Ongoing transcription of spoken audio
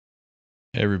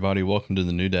Hey everybody, welcome to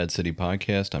the New Dad City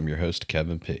podcast. I'm your host,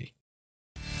 Kevin P.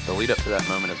 The lead up to that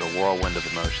moment is a whirlwind of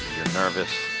emotions. You're nervous,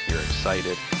 you're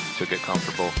excited, so get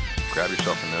comfortable, grab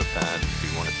yourself a notepad if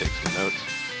you want to take some notes.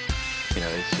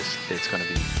 It's going to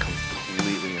be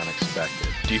completely unexpected.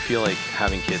 Do you feel like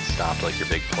having kids stopped like your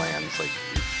big plans? Like,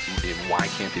 why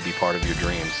can't they be part of your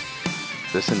dreams?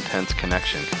 This intense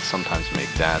connection can sometimes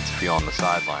make dads feel on the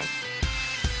sidelines.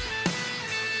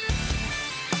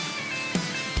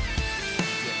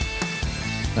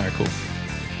 All right, cool.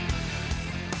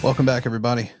 Welcome back,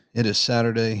 everybody. It is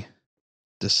Saturday,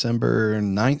 December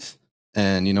 9th,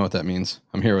 and you know what that means.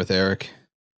 I'm here with Eric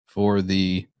for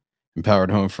the Empowered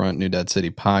Homefront New Dad City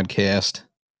podcast,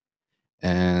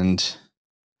 and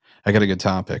I got a good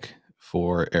topic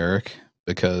for Eric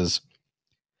because,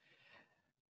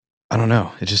 I don't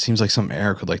know, it just seems like something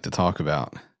Eric would like to talk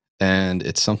about, and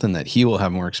it's something that he will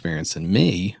have more experience than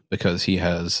me because he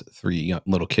has three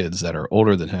little kids that are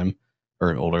older than him.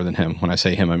 Or older than him. When I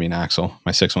say him, I mean Axel,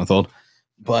 my 6-month-old.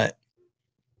 But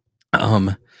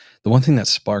the one thing that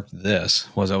sparked this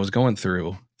was I was going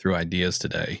through ideas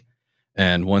today,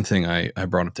 and one thing I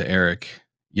brought up to Eric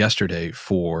yesterday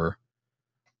for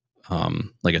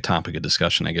like a topic of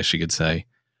discussion, I guess you could say,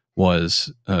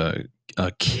 was a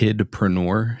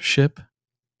kidpreneurship,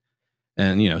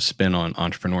 and spin on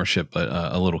entrepreneurship, but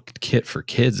a little kit for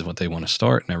kids of what they want to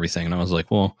start and everything. And I was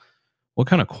like, well, what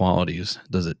kind of qualities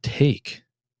does it take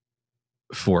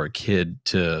for a kid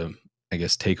to, I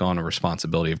guess, take on a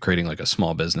responsibility of creating like a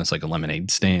small business, like a lemonade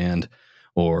stand,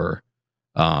 or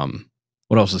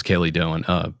what else is Kaylee doing?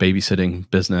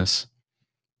 Babysitting business.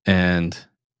 And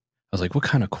I was like, what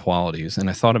kind of qualities? And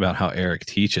I thought about how Eric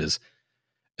teaches,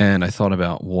 and I thought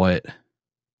about what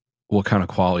kind of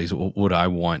qualities would I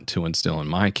want to instill in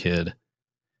my kid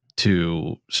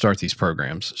to start these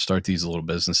programs, start these little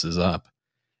businesses up.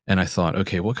 And I thought,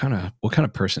 okay, what kind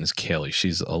of person is Kaylee?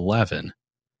 She's 11.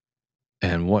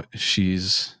 And what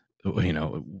she's,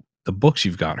 the books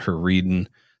you've got her reading,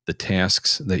 the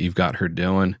tasks that you've got her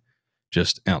doing,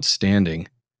 just outstanding.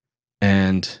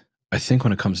 And I think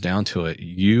when it comes down to it,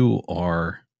 you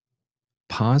are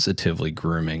positively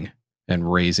grooming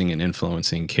and raising and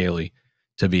influencing Kaylee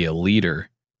to be a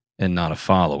leader and not a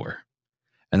follower.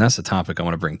 And that's the topic I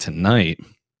want to bring tonight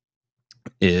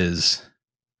is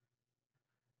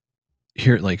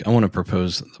here. Like, I want to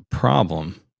propose the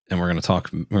problem, and we're going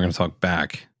to talk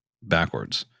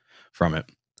backwards from it.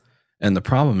 And the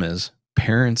problem is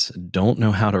parents don't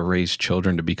know how to raise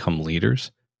children to become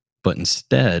leaders, but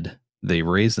instead they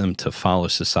raise them to follow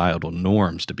societal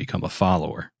norms to become a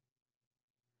follower.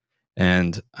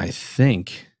 And I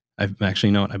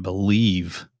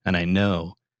believe, and I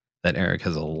know that Eric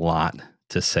has a lot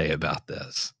to say about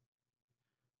this.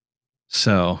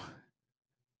 So,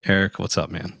 Eric, what's up,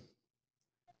 man?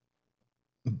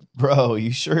 Bro,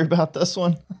 you sure about this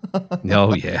one?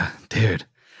 Oh, yeah, dude.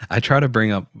 I try to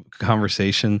bring up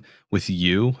conversation with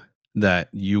you that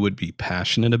you would be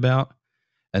passionate about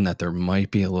and that there might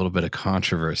be a little bit of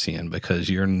controversy in, because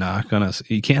you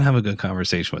can't have a good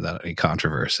conversation without any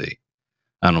controversy.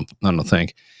 I don't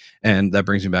think. And that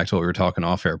brings me back to what we were talking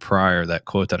off air prior. That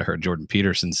quote that I heard Jordan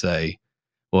Peterson say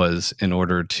was, in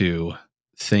order to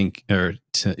think, in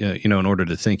order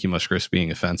to think, you must risk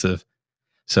being offensive.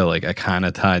 So like, I kind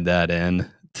of tied that in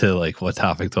to like, what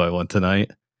topic do I want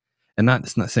tonight? And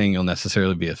it's not saying you'll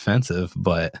necessarily be offensive,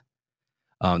 but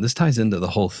this ties into the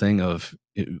whole thing of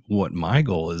what my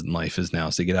goal is in life is now,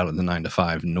 is to get out of the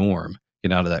 9-to-5 norm,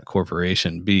 get out of that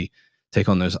corporation, take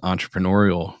on those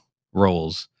entrepreneurial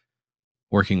roles,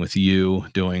 working with you,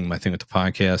 doing my thing with the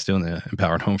podcast, doing the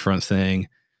Empowered Homefront thing,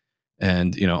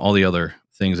 and all the other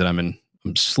things that I'm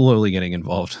slowly getting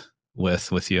involved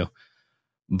with you.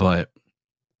 But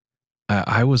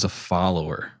I was a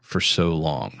follower for so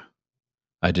long.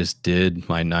 I just did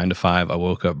my 9-to-5. I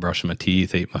woke up, brushed my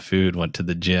teeth, ate my food, went to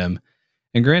the gym.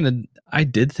 And granted, I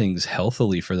did things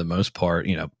healthily for the most part,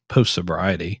 post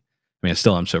sobriety. I mean, I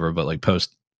still am sober, but like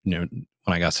post, when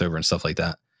I got sober and stuff like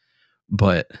that.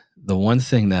 But the one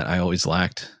thing that I always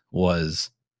lacked was,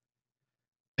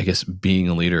 I guess, being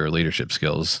a leader or leadership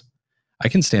skills. I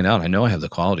can stand out. I know I have the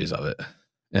qualities of it.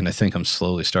 And I think I'm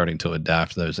slowly starting to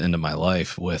adapt those into my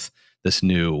life with this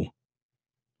new,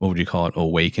 what would you call it?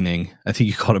 Awakening. I think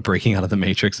you called it breaking out of the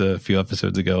matrix a few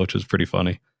episodes ago, which was pretty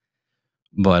funny.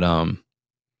 But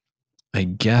I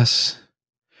guess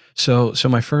so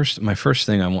my first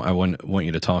thing I want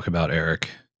you to talk about, Eric,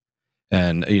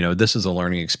 and this is a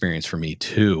learning experience for me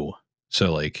too.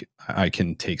 So like, I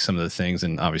can take some of the things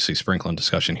and obviously sprinkle in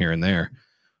discussion here and there.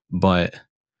 But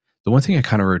the one thing I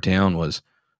kind of wrote down was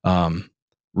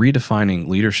redefining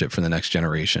leadership for the next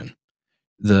generation.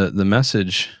 the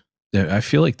message, I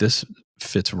feel like this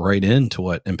fits right into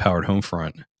what Empowered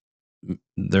Homefront,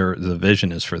 the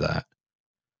vision is for that.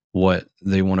 What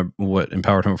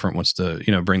Empowered Homefront wants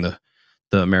to, bring the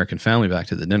American family back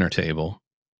to the dinner table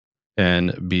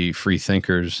and be free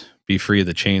thinkers, be free of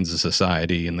the chains of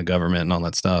society and the government and all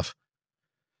that stuff.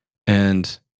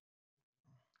 And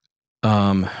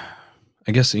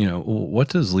I guess, what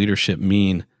does leadership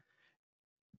mean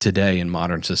today in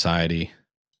modern society?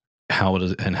 How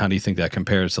do you think that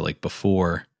compares to like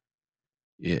before?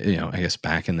 I guess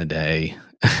back in the day,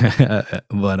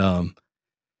 but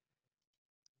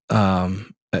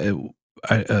I,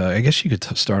 I guess you could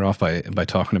start off by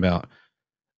talking about,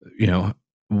 you know,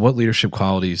 what leadership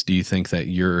qualities do you think that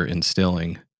you're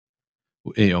instilling,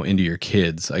 into your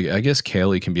kids? I guess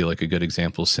Kaylee can be like a good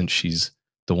example since she's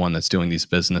the one that's doing these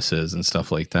businesses and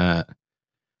stuff like that.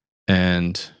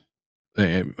 And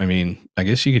I mean, I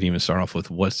guess you could even start off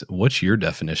with what's your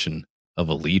definition of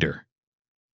a leader?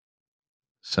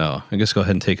 So I guess go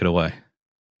ahead and take it away.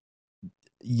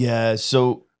 Yeah.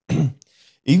 So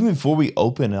even before we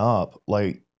open up,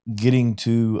 like getting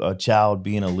to a child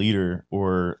being a leader,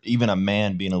 or even a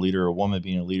man being a leader, or a woman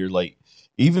being a leader, like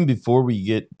even before we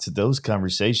get to those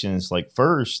conversations, like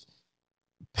first,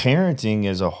 parenting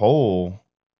as a whole,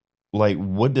 like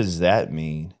what does that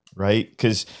mean? Right?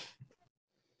 Because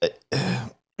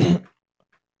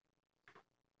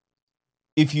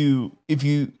if you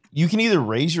can either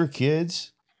raise your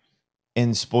kids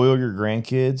and spoil your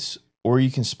grandkids, or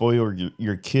you can spoil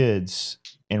your kids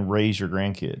and raise your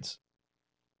grandkids.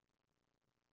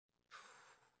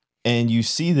 And you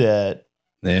see that,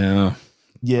 Yeah, I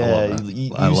yeah, love that.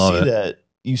 you, I you love see it. that,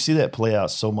 you see that play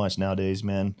out so much nowadays,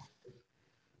 man.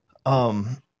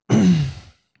 Um,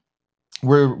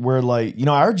 we're like,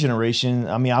 our generation.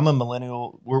 I mean, I'm a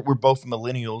millennial. We're both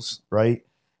millennials, right?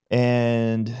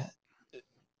 And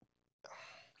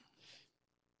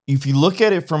if you look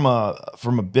at it from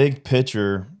a big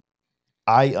picture,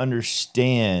 I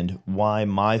understand why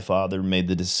my father made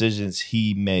the decisions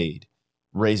he made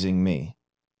raising me.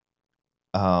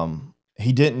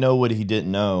 He didn't know what he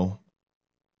didn't know,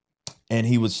 and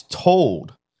he was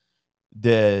told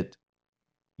that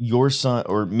your son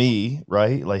or me,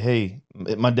 right? Like, hey,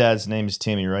 my dad's name is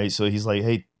Timmy, right? So he's like,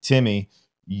 hey, Timmy,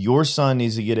 your son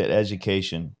needs to get an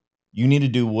education. You need to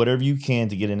do whatever you can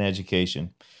to get an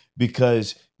education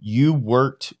because you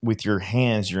worked with your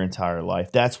hands your entire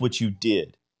life. That's what you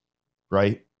did,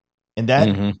 right? And that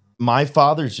Hmm. my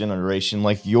father's generation,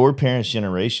 like your parents'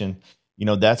 generation,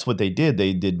 that's what they did.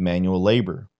 They did manual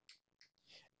labor.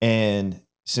 And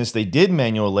since they did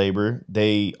manual labor,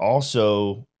 they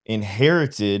also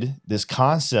inherited this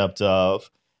concept of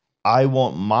I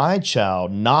want my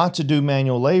child not to do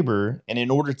manual labor, and in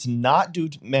order to not do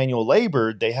manual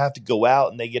labor, they have to go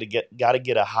out and they got to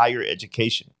get a higher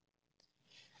education.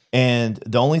 And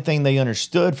the only thing they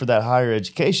understood for that higher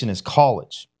education is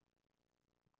college.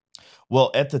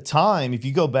 Well, at the time, if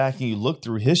you go back and you look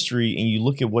through history and you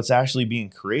look at what's actually being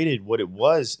created, what it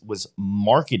was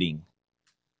marketing.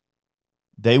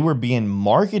 They were being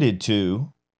marketed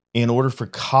to in order for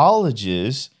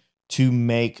colleges to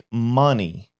make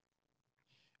money.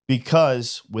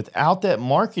 Because without that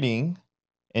marketing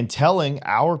and telling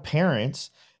our parents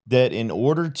that in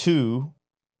order to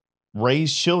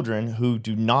raise children who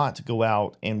do not go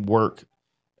out and work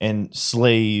and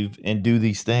slave and do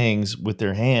these things with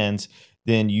their hands,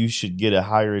 then you should get a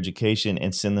higher education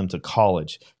and send them to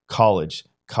college, college,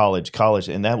 college, college.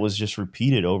 And that was just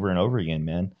repeated over and over again,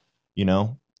 man. You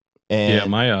know? Yeah,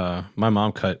 And my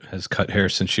mom has cut hair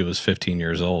since she was 15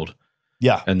 years old,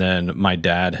 yeah, and then my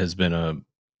dad has been a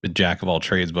jack of all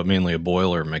trades, but mainly a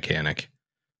boiler mechanic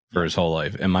for yeah, his whole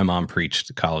life. And my mom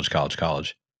preached college, college,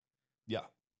 college. yeah.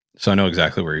 So I know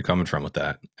exactly where you're coming from with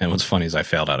that. And what's funny is I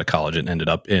failed out of college and ended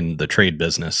up in the trade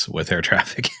business with air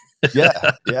traffic.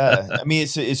 Yeah, yeah. I mean,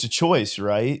 it's a choice,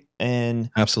 right? And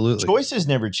Absolutely. choices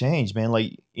never change, man.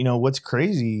 Like, what's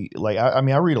crazy, like I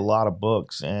mean, I read a lot of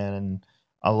books, and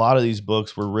a lot of these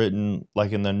books were written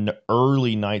like in the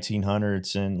early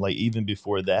 1900s and like even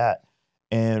before that.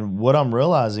 And what I'm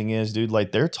realizing is, dude,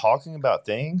 like they're talking about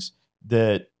things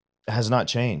that has not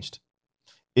changed.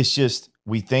 It's just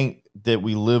we think that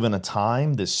we live in a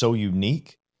time that's so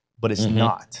unique, but it's Hmm.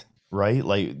 not, right?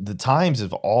 Like the times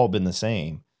have all been the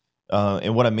same.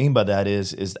 And what I mean by that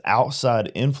is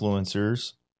outside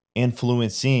influencers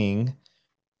influencing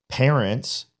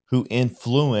parents who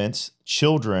influence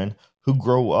children who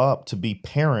grow up to be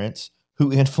parents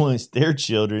who influence their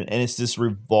children. And it's this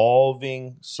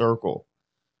revolving circle.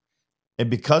 And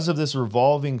because of this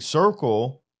revolving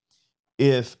circle,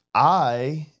 if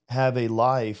I have a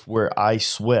life where I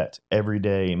sweat every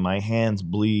day, my hands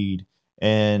bleed,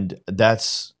 and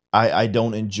I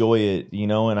don't enjoy it, you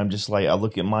know, and I'm just like I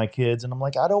look at my kids and I'm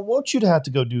like, I don't want you to have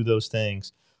to go do those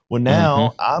things. Well, Hmm.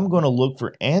 now I'm going to look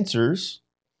for answers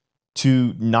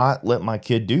to not let my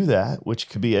kid do that, which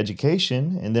could be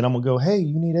education. And then I'm gonna go, hey,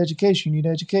 you need education, you need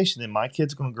education. Then my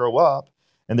kid's gonna grow up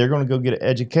and they're gonna go get an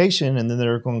education, and then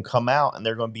they're gonna come out and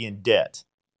they're gonna be in debt.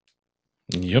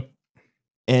 Yep.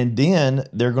 And then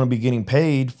they're gonna be getting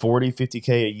paid 40,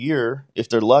 50K a year if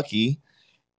they're lucky,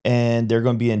 and they're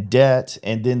gonna be in debt,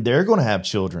 and then they're gonna have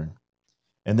children.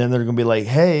 And then they're gonna be like,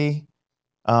 hey,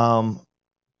 um,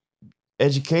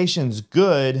 education's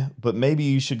good, but maybe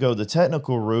you should go the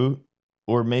technical route,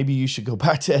 or maybe you should go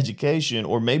back to education,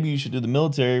 or maybe you should do the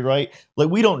military, right? Like,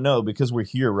 we don't know because we're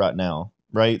here right now,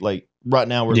 right? Like, right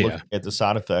now, we're Yeah. looking at the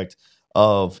side effect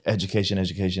of education,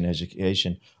 education,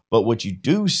 education. But what you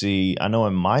do see, I know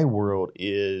in my world,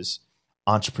 is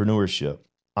entrepreneurship.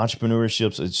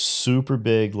 Entrepreneurship's a super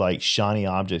big, like, shiny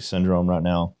object syndrome right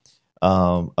now,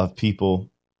 of people,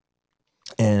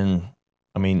 and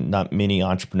I mean, not many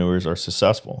entrepreneurs are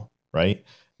successful, right?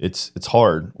 It's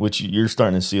hard, which you're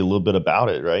starting to see a little bit about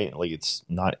it, right? Like, it's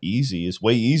not easy. It's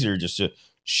way easier just to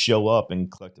show up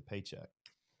and collect a paycheck,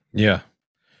 Yeah.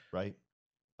 right?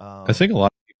 I Um, think a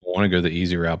lot of people want to go the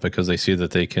easy route because they see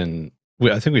that they can.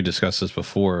 I think we discussed this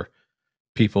before.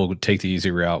 People would take the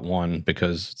easy route, one,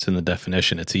 because it's in the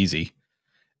definition, it's easy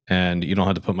and you don't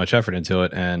have to put much effort into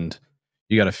it. And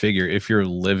you got to figure if you're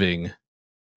living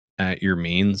at your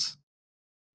means,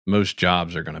 most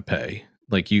jobs are going to pay.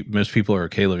 Like most people are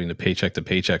okay living to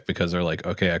paycheck because they're like,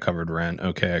 okay, I covered rent.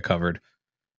 Okay, I covered,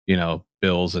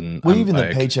 bills, and well, even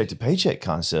the paycheck to paycheck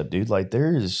concept, dude, like,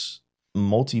 there's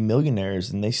multimillionaires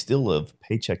and they still live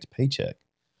paycheck to paycheck,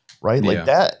 right? Like, yeah,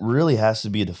 that really has to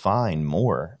be defined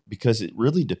more, because it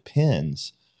really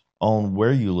depends on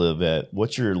where you live at,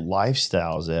 what your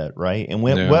lifestyle's at, right? And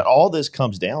yeah, what all this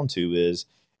comes down to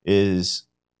is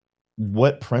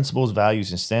what principles,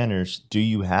 values, and standards do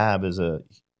you have as an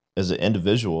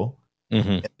individual?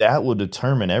 hmm, That will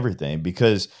determine everything,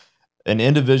 because an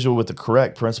individual with the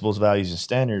correct principles, values, and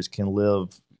standards can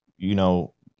live, you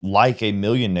know, like a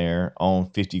millionaire on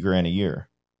 50 grand a year.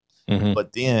 hmm,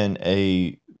 But then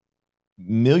a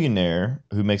millionaire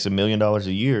who makes $1 million a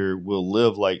year will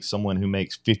live like someone who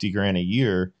makes 50 grand a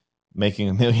year,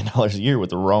 making $1 million a year with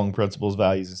the wrong principles,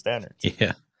 values, and standards.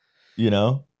 yeah. You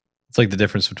know? It's like the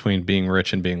difference between being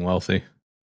rich and being wealthy.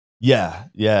 Yeah,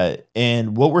 yeah.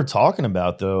 And what we're talking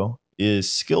about though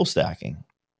is skill stacking.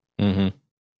 Hmm.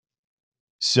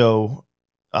 So,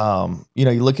 you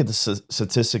look at the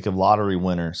statistic of lottery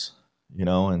winners,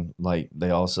 and like they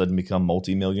all of a sudden become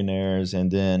multimillionaires.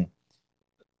 And then,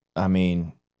 I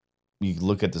mean, you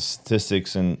look at the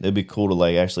statistics and it'd be cool to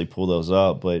like actually pull those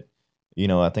up. But,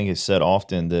 I think it's said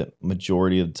often that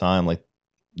majority of the time, like,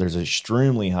 there's an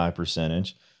extremely high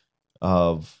percentage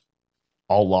of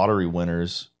all lottery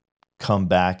winners come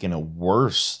back in a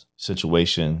worse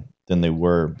situation than they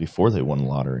were before they won the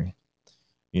lottery,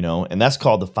 and that's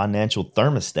called the financial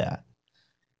thermostat,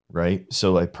 right?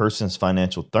 So a person's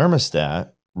financial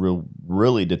thermostat will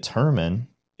really determine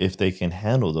if they can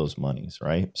handle those monies,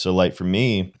 right? So, like, for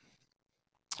me,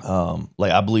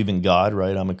 like, I believe in God,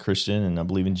 right? I'm a Christian and I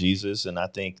believe in Jesus, and I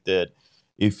think that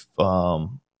if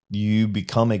you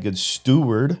become a good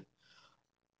steward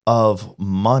of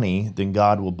money, then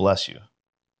God will bless you.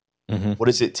 Hmm. What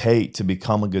does it take to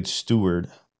become a good steward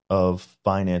of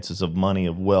finances, of money,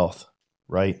 of wealth,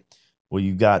 right? Well,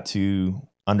 you got to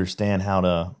understand how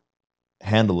to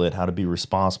handle it, how to be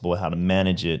responsible, how to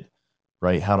manage it,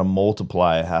 right? How to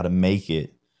multiply it, how to make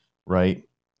it, right?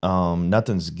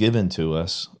 Nothing's given to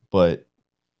us, but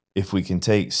if we can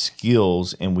take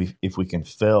skills and if we can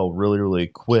fail really, really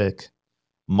quick,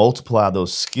 multiply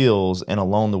those skills, and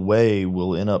along the way,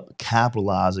 we'll end up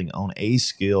capitalizing on a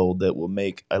skill that will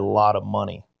make a lot of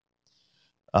money.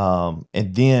 And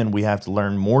then we have to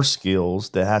learn more skills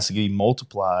that has to be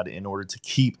multiplied in order to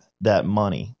keep that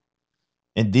money.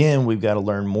 And then we've got to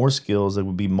learn more skills that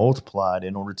would be multiplied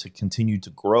in order to continue to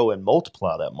grow and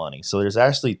multiply that money. So there's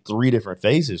actually 3 different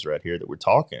phases right here that we're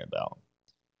talking about.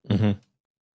 Hmm.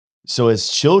 So as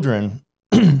children,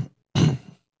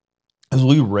 as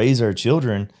we raise our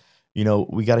children,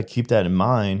 we got to keep that in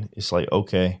mind. It's like,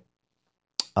 okay,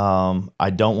 I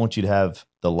don't want you to have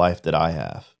the life that I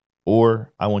have,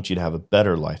 or I want you to have a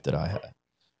better life that I have,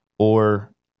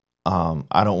 or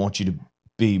I don't want you to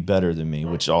be better than me,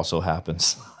 which also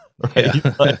happens, Yeah. right?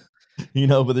 But,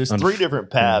 but there's 3 different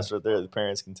Yeah. paths right there that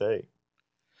parents can take.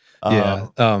 Yeah.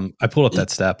 Um, I pulled up that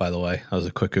stat, by the way. That was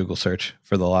a quick Google search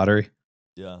for the lottery.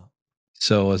 yeah,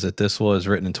 So was it? This was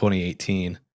written in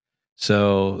 2018.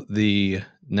 So the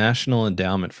National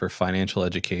Endowment for Financial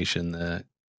Education, the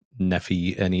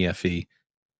NEFE, NEFE,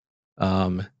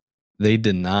 they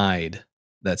denied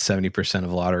that 70%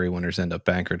 of lottery winners end up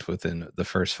bankrupt within the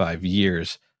first 5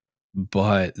 years,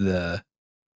 but the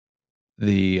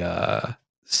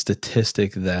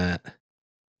statistic that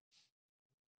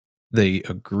they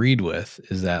agreed with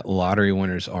is that lottery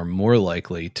winners are more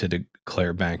likely to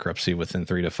declare bankruptcy within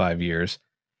 3 to 5 years,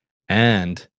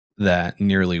 and that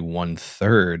nearly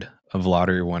 1/3 of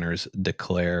lottery winners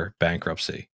declare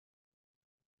bankruptcy.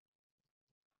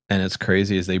 And it's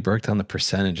crazy as they broke down the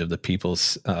percentage of the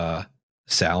people's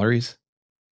salaries,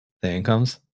 the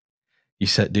incomes. You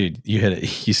said, dude, you hit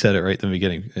it. You said it right at the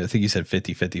beginning. I think you said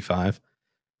 50-55.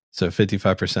 So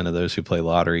 55% of those who play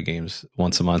lottery games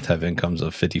once a month have incomes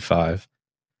of 55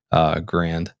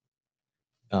 grand.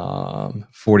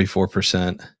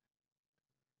 44%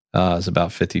 is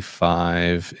about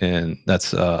 55, and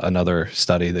that's another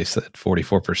study. They said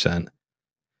 44%,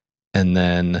 and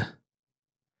then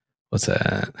what's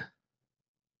that?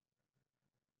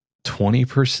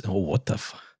 20%. Oh, what the?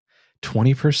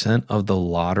 20% of the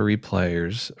lottery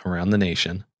players around the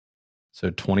nation.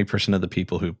 So 20% of the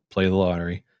people who play the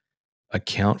lottery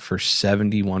account for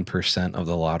 71% of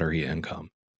the lottery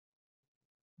income.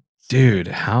 Dude,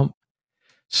 how?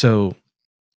 So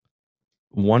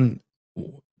 20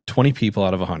 people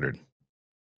out of 100.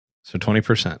 So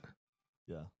 20%.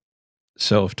 Yeah.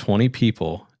 So if 20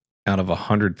 people out of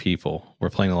 100 people were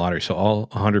playing the lottery, so all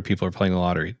 100 people are playing the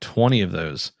lottery, 20 of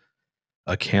those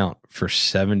account for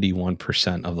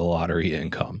 71% of the lottery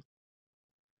income.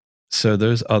 So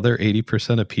those other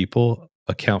 80% of people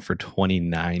account for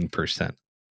 29%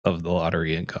 of the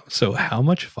lottery income. So how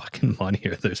much fucking money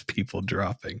are those people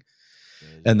dropping?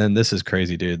 And then this is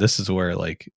crazy, dude. This is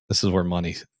where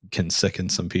money can sicken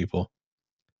some people.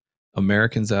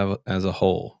 Americans as a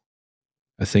whole.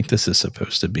 I think this is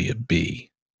supposed to be a B.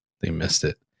 They missed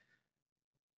it.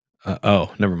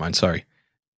 Oh, never mind. Sorry.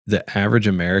 The average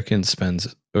American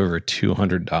spends over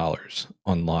 $200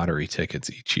 on lottery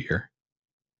tickets each year.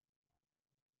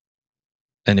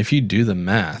 And if you do the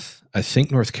math, I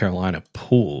think North Carolina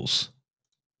pools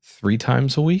 3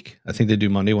 times a week. I think they do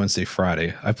Monday, Wednesday,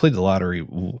 Friday. I played the lottery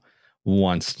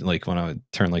once, like when I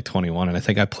turned like 21, and I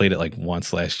think I played it like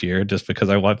once last year just because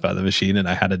I went by the machine and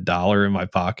I had $1 in my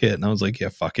pocket, and I was like, yeah,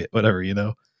 fuck it, whatever, you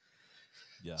know.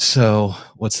 Yeah. So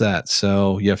what's that?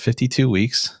 So you have 52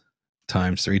 weeks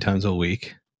times 3 times a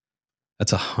week.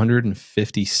 That's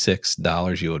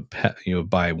 $156 you would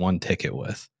buy one ticket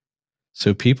with.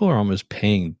 So people are almost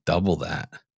paying double that.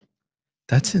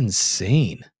 That's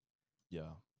insane.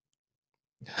 Yeah.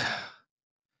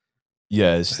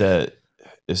 Yeah, it's that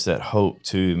hope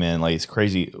too, man. Like it's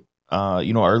crazy.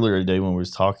 Earlier today when we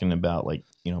was talking about like,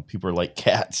 people are like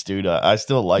cats, dude. I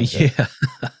still like that.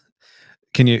 Yeah.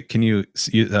 Can you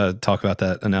talk about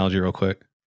that analogy real quick?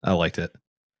 I liked it.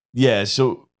 Yeah,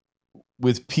 so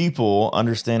with people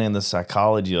understanding the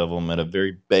psychology of them at a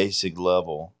very basic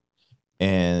level,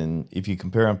 and if you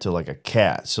compare them to like a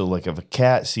cat, so like if a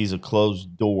cat sees a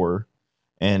closed door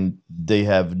and they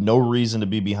have no reason to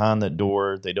be behind that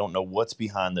door, they don't know what's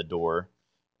behind the door,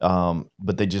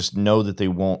 but they just know that they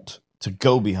want to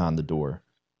go behind the door.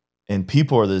 And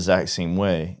people are the exact same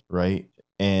way, right?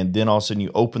 And then all of a sudden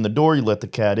you open the door, you let the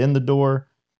cat in the door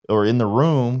or in the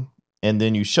room, and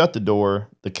then you shut the door,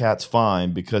 the cat's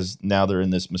fine because now they're in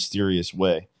this mysterious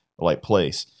way, like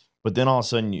place. But then all of a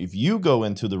sudden, if you go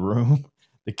into the room,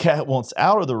 the cat wants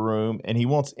out of the room and he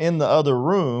wants in the other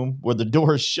room where the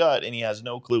door is shut and he has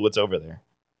no clue what's over there.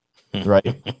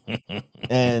 Right.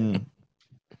 And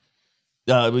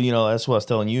but that's what I was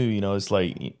telling you. It's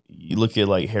like you look at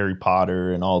like Harry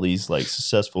Potter and all these like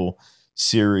successful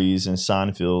series and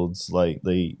Seinfeld's, like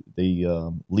they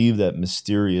leave that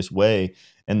mysterious way,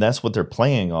 and that's what they're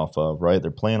playing off of, right?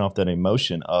 They're playing off that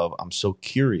emotion of I'm so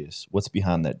curious what's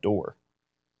behind that door,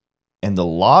 and the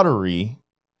lottery,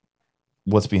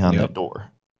 what's behind that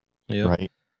door,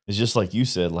 right? It's just like you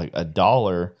said, like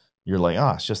 $1. You're like,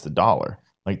 it's just $1.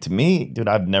 Like to me, dude,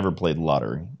 I've never played the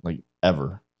lottery, like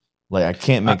ever. Like I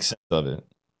can't make sense of it.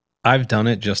 I've done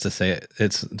it just to say it.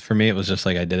 It's for me. It was just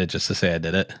like I did it just to say I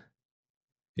did it.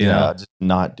 You know? Just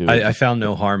not do it. I found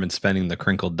no harm in spending the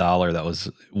crinkled dollar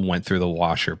that went through the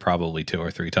washer probably 2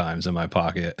 or 3 times in my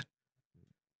pocket,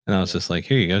 and I was just like,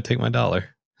 "Here you go, take my $1."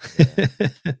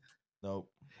 Nope,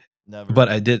 never. But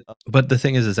I did. But the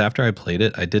thing is after I played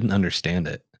it, I didn't understand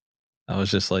it. I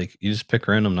was just like, you just pick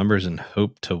random numbers and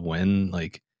hope to win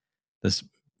like this,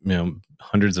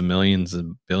 hundreds of millions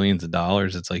and billions of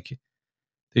dollars. It's like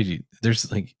Dude,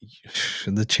 there's like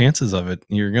the chances of it,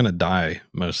 you're gonna die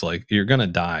you're gonna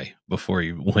die before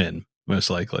you win, most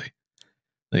likely.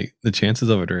 Like the chances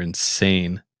of it are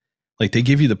insane. Like they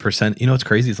give you the percent. You know what's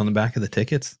crazy? It's on the back of the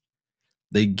tickets.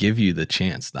 They give you the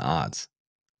chance, the odds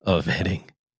of hitting.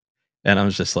 And I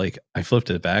was just like, I flipped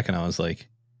it back and I was like,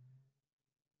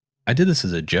 I did this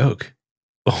as a joke.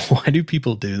 Why do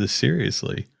people do this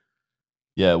seriously?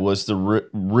 Yeah, it was the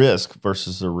risk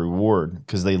versus the reward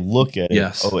because they look at it.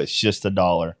 Yes. Oh, it's just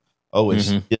 $1. Oh, it's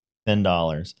Mhm. just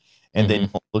 $10, and they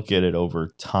Mhm. don't look at it over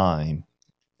time.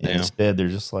 Yeah. Instead, they're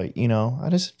just like, I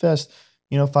just invest,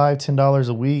 $5, $10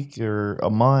 a week or a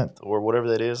month or whatever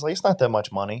that is. Like, it's not that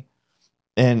much money.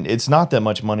 And it's not that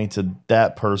much money to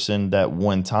that person that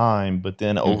one time, but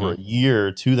then over a year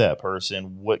to that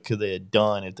person, what could they have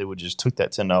done if they would just took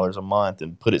that $10 a month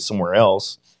and put it somewhere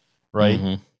else, right?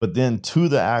 Mhm. But then to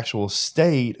the actual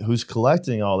state who's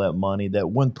collecting all that money, that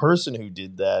one person who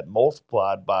did that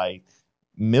multiplied by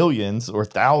millions or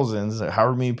thousands,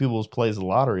 however many people plays the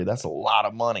lottery, that's a lot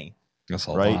of money, That's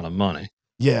a right? lot of money.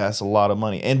 Yeah, that's a lot of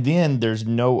money. And then there's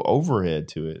no overhead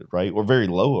to it, right? Or very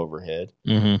low overhead.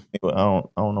 Mhm. I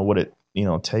don't know what it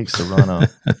takes to run a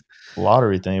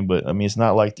lottery thing, but I mean it's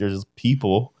not like there's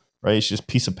people, right? It's just a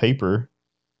piece of paper,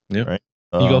 Yep. right?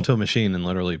 You go up to a machine and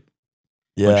literally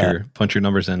Yeah. punch your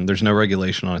numbers in. There's no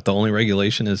regulation on it. The only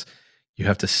regulation is you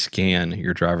have to scan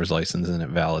your driver's license and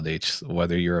it validates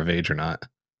whether you're of age or not.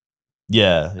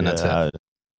 Yeah, And that's it. yeah.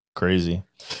 Crazy.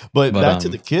 But But back to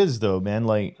the kids though, man,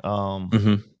 like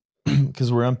mhm. because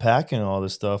we're unpacking all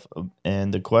this stuff,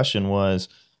 and the question was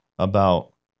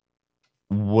about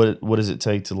what does it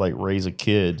take to like raise a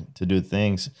kid to do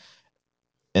things,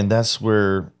 and that's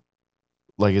where,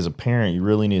 like, as a parent, you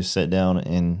really need to sit down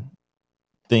and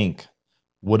think,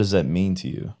 what does that mean to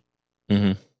you,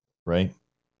 Mhm. right?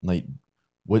 Like,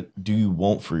 what do you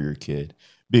want for your kid?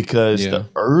 Because Yeah. the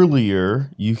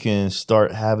earlier you can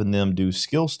start having them do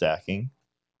skill stacking,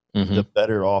 the Mhm.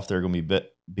 better off they're going to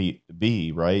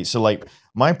be, right? So like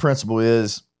my principle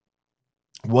is,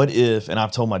 what if, and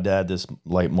I've told my dad this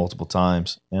like multiple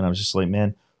times, and I was just like,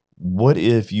 man, what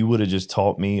if you would have just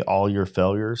taught me all your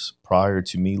failures prior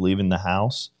to me leaving the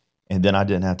house, and then I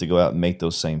didn't have to go out and make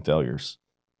those same failures?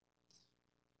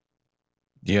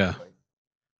 Yeah.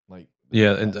 Like,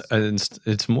 Yeah, that's and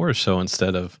it's more so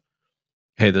instead of,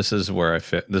 "Hey, this is where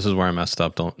this is where I messed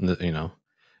up, don't,"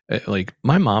 like,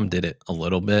 my mom did it a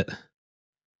little bit,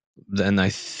 and I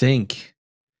think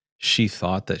she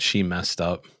thought that she messed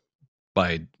up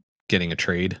by getting a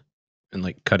trade and,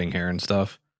 like, cutting hair and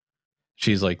stuff.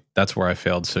 She's like, "That's where I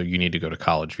failed, so you need to go to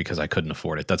college because I couldn't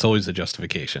afford it." That's always the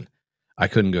justification. "I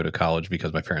couldn't go to college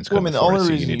because my parents Well, I couldn't mean, the afford it, only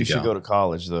so you reason need you to should go." go to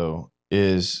college though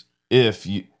is if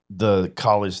the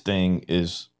college thing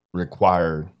is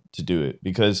required to do it,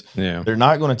 because Yeah. they're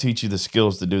not going to teach you the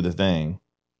skills to do the thing,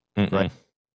 right? Mm-mm.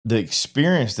 The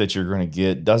experience that you're going to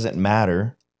get doesn't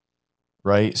matter,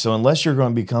 right? So unless you're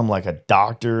going to become like a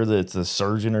doctor that's a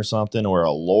surgeon or something, or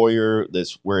a lawyer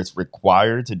that's where it's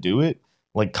required to do it,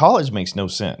 like college makes no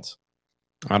sense.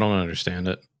 I don't understand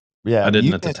it. Yeah, I I mean,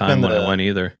 didn't at the time when I went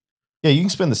either. you can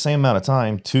spend the same amount of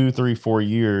time, 2, 3, 4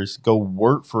 years, go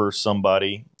work for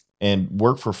somebody and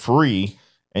work for free,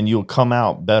 and you'll come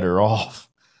out better off,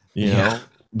 Yeah.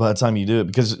 by the time you do it.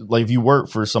 Because like if you work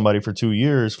for somebody for 2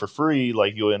 years for free,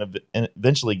 like you'll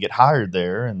eventually get hired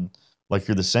there, and like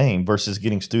you're the same versus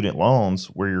getting student loans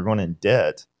where you're going in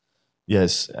debt.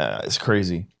 Yes, it's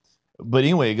crazy. But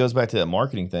anyway, it goes back to that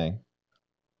marketing thing.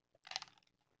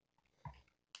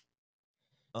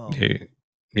 Um, Yeah,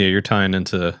 yeah, you're tying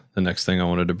into the next thing I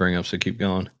wanted to bring up, so keep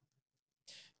going.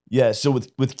 yeah, so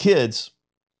with kids,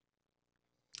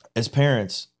 as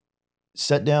parents,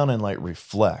 sit down and like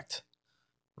reflect,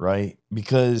 right?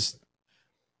 Because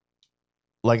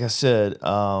like I said,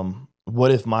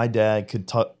 what if my dad could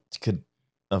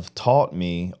have taught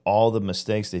me all the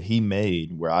mistakes that he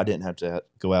made where I didn't have to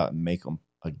go out and make them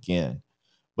again?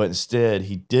 But instead,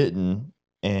 he didn't,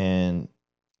 and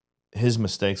his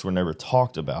mistakes were never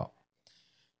talked about.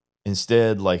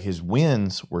 Instead, like his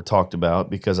wins were talked about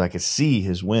because I could see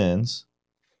his wins,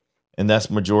 and that's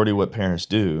majority what parents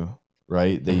do,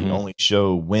 right? They Mhm. only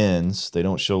show wins, they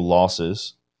don't show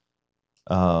losses.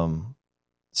 Um,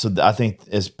 so I think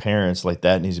as parents, like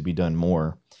that needs to be done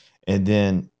more. And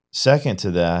then second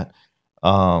to that,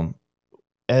 um,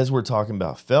 as we're talking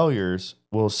about failures,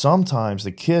 well, sometimes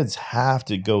the kids have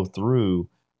to go through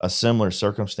a similar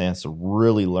circumstance to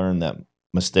really learn that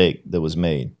mistake that was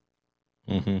made.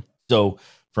 Mhm. So,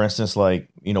 for instance, like,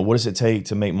 what does it take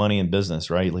to make money in business,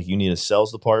 right? Like, you need a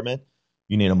sales department,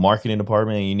 you need a marketing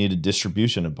department, and you need a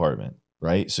distribution department,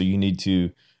 right? So, you need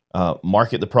to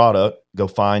market the product, go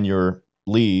find your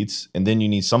leads, and then you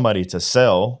need somebody to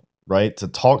sell, right? To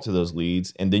talk to those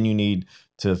leads, and then you need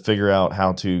to figure out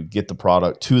how to get the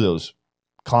product to those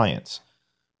clients,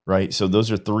 right? So those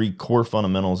are 3 core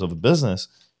fundamentals of a business.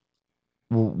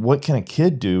 Well, what can a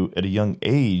kid do at a young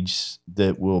age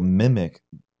that will mimic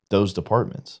those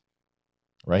departments,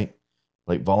 right?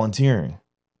 Like volunteering,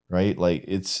 right? Like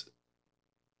that's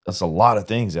a lot of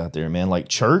things out there, man. Like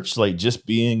church, like just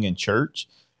being in church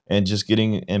and just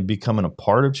getting and becoming a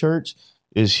part of church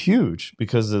is huge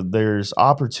because there's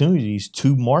opportunities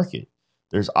to market.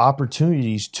 There's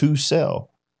opportunities to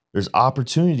sell. There's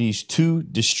opportunities to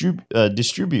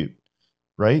distribute,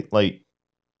 right? Like,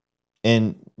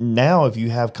 and now if you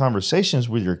have conversations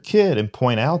with your kid and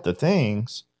point out the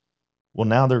things, well,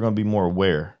 now they're going to be more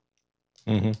aware.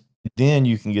 Mhm. Then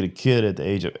you can get a kid at the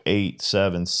age of 8,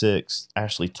 7, 6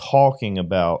 actually talking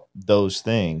about those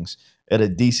things at a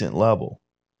decent level,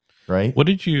 right? What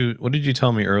did you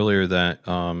tell me earlier that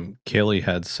Kaylee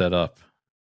had set up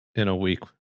in a week?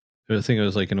 I think it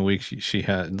was like in a week she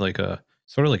had like a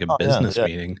sort of like a Oh, yeah, business yeah.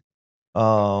 meeting.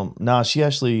 Nah, she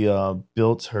actually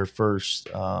built her first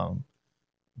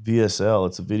VSL.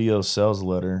 It's a video sales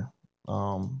letter.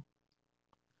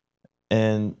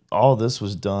 And all this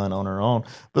was done on her own.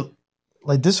 But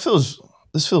like this feels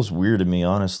weird to me,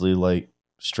 honestly, like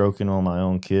stroking on my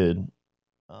own kid.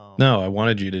 No, I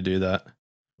wanted you to do that.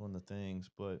 One of the things,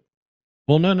 but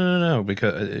Well, no,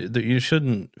 because you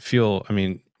shouldn't feel. I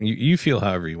mean, you feel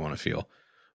however you want to feel,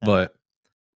 but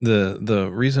the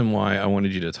reason why I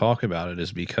wanted you to talk about it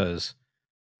is because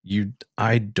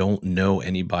I don't know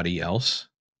anybody else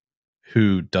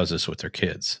who does this with their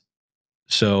kids.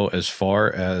 So as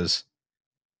far as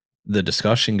the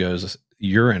discussion goes,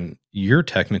 you're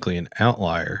technically an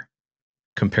outlier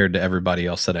compared to everybody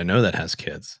else that I know that has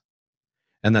kids,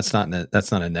 and that's not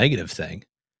a negative thing.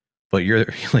 But you're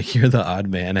like you're the odd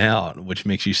man out, which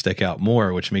makes you stick out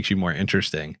more, which makes you more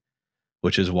interesting,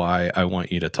 which is why I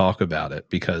want you to talk about it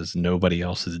because nobody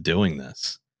else is doing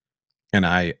this. And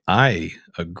I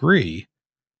agree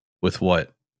with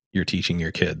what you're teaching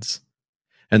your kids.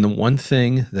 And the one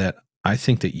thing that I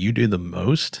think that you do the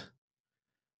most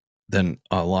than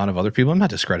a lot of other people, I'm not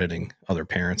discrediting other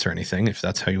parents or anything. If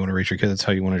that's how you want to raise your kids, that's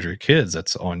how you want to raise your kids.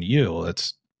 That's on you.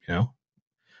 That's,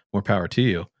 more power to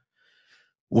you.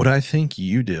 What I think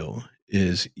you do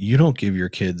is you don't give your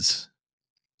kids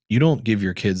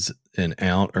an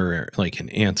out or like an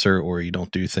answer, or you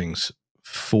don't do things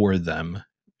for them,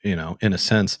 in a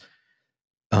sense.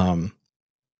 Um,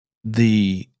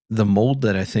 the mold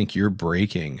that I think you're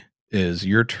breaking is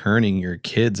you're turning your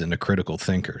kids into critical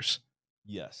thinkers.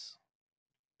 yes.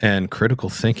 And critical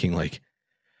thinking, like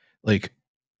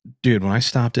dude, when I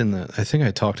stopped in I think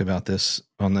I talked about this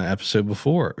on the episode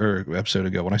before or episode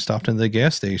ago, when I stopped in the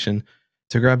gas station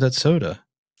to grab that soda,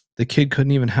 the kid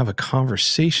couldn't even have a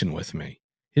conversation with me.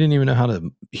 He didn't even know how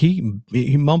to, he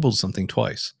mumbled something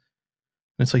twice.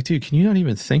 And it's like, dude, can you not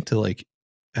even think to like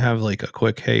have like a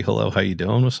quick, hey, hello, how you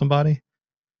doing with somebody?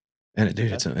 And dude,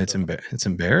 Yeah, I think so. it's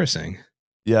embarrassing.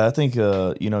 Yeah, I think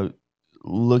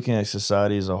looking at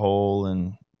society as a whole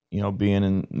and being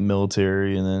in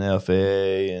military and then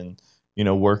FA and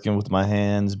working with my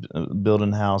hands,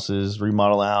 building houses,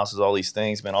 remodeling houses, all these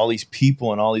things, man, all these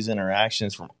people and all these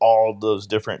interactions from all those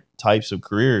different types of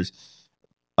careers.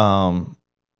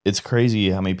 It's crazy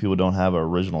how many people don't have an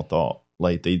original thought.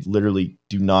 Like they literally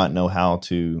do not know how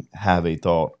to have a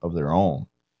thought of their own.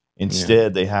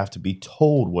 Instead, they have to be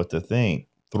told what to think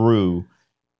through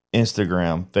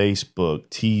Instagram, Facebook,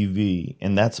 TV,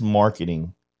 and that's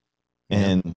marketing. Yeah.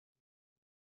 And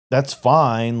that's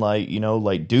fine, like,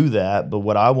 like do that. But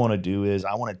what I want to do is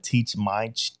I want to teach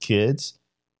my kids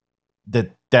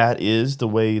that is the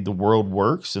way the world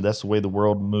works. And that's the way the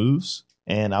world moves.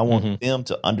 And I want them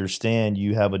to understand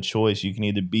you have a choice. You can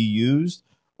either be used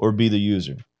or be the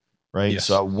user. Right. Yes.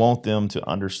 So I want them to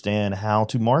understand how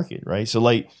to market. Right. So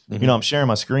like, I'm sharing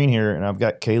my screen here and I've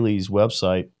got Kaylee's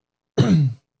website.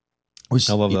 Which,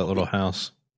 I love that little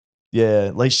house.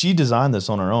 yeah, like she designed this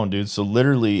on her own, dude. So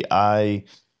literally I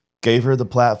gave her the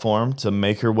platform to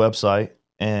make her website.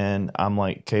 And I'm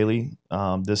like, Kaylee,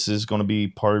 this is going to be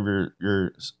part of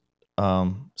your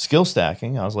skill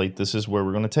stacking. I was like, this is where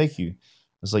we're going to take you.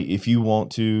 It's like, if you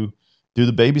want to do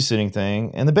the babysitting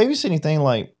thing, and the babysitting thing,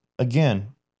 like, again,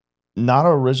 not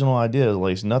an original idea.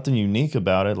 Like, it's nothing unique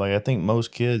about it. Like, I think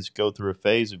most kids go through a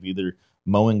phase of either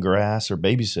mowing grass or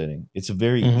babysitting. It's a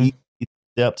very easy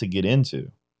step to get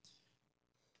into.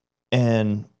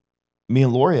 And me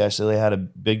and Lori actually had a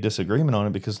big disagreement on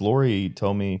it because Lori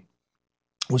told me,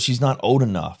 well, she's not old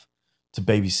enough to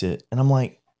babysit. And I'm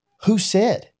like, who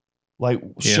said? Like,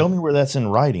 Yeah. show me where that's in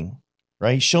writing,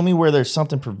 right? Show me where there's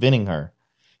something preventing her.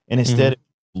 And instead,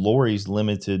 Lori's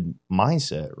limited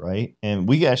mindset, right? And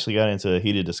we actually got into a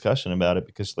heated discussion about it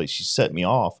because like she set me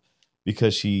off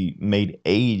because she made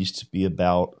age to be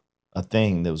about a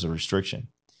thing that was a restriction.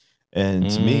 And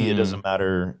to me, it doesn't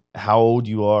matter how old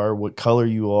you are, what color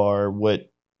you are,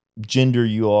 what gender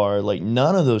you are, like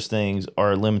none of those things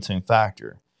are a limiting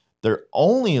factor. They're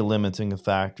only a limiting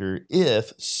factor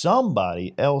if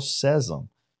somebody else says them.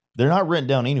 They're not written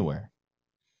down anywhere.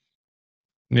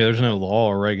 Yeah, there's no law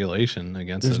or regulation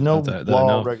against There's it no that I law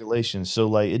know or of. regulation. So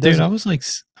like it Dude, doesn't I was like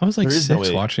there is no 6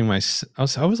 age. watching I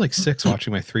was like 6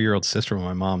 watching my 3-year-old sister when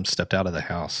my mom stepped out of the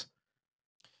house.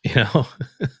 You know?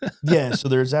 Yeah, so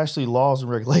there's actually laws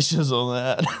and regulations on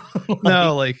that.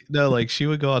 No, like she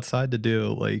would go outside to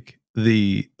do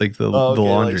the Oh,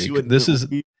 okay, like she laundry. wouldn't This is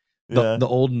yeah, the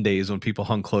olden days when people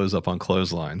hung clothes up on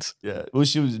clotheslines. yeah. Well,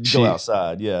 she would go She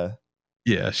outside, yeah.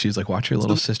 Yeah, she's like, "Watch your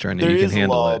little So sister. I know there you can is a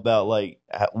handle law it." about like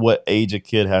what age a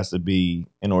kid has to be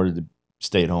in order to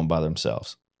stay at home by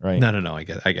themselves, right? No, I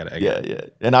get it, I get it, I get Yeah, it.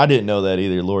 yeah. And I didn't know that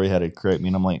either. Lori had to correct me,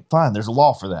 and I'm like, fine, there's a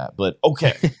law for that, but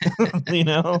okay. You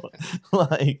know?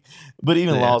 Like, but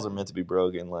even Yeah. laws are meant to be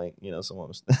broken, like, you know, someone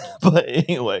was but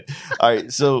anyway. All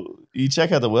right. So you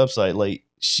check out the website, like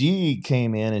she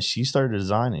came in and she started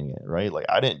designing it, right? Like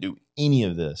I didn't do any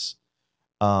of this.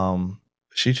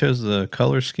 She chose the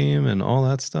color scheme and all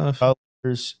that stuff?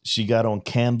 Colors, she got on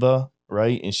Canva,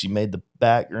 right? And she made the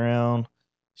background.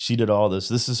 She did all this.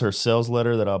 This is her sales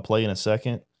letter that I'll play in a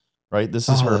second, right? This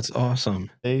is Oh, her that's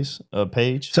awesome. page.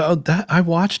 So that I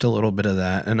watched a little bit of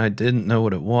that, and I didn't know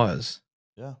what it was.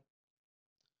 Yeah.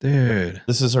 Dude.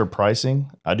 This is her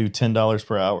pricing. I do $10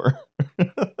 per hour.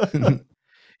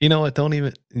 You know what? Don't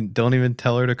even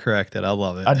tell her to correct it. I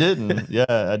love it. I didn't. Yeah,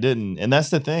 I didn't. And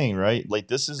that's the thing, right? Like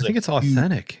this is I think it's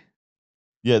authentic.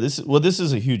 Yeah, this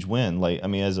is a huge win. Like, I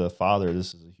mean, as a father,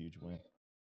 this is a huge win.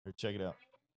 Here, check it out.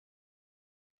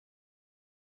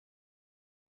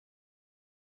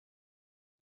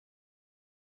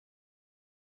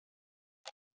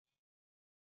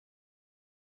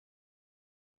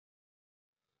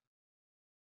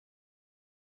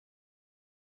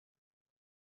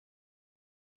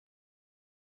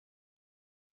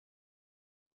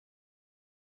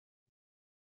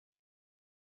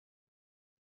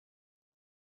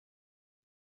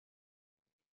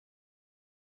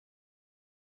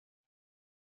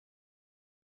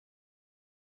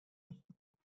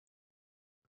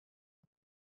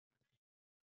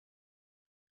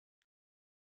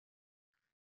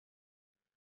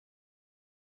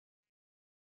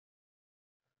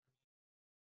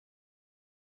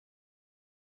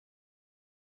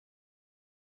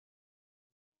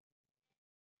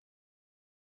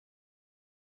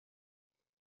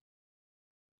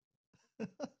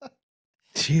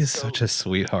 She is So such a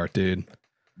sweetheart, dude.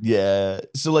 yeah.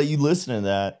 So like you listen to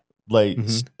that, like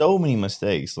Mhm. so many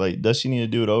mistakes. Like, does she need to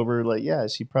do it over? Like, yeah,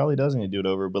 she probably does need to do it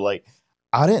over. But like,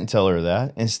 I didn't tell her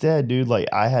that. Instead, dude, like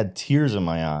I had tears in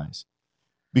my eyes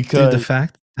Dude, the because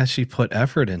fact that she put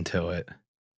effort into it.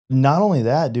 not only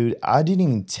that, dude, I didn't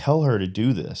even tell her to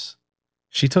do this.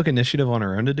 She took initiative on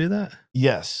her own to do that?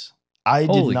 Yes, I did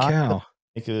Holy not cow.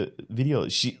 make a video.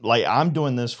 She like I'm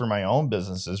doing this for my own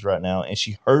businesses right now, and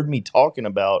she heard me talking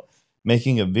about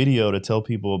making a video to tell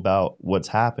people about what's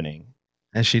happening.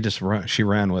 And she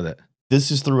ran with it.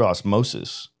 This is through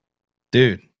osmosis.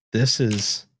 Dude, this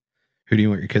is who do you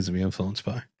want your kids to be influenced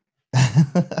by?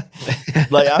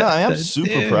 Like I am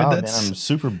super Dude, proud, man. I'm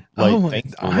super like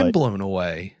thankful. I'm Like, blown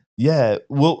away. yeah.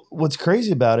 Well, what's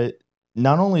crazy about it?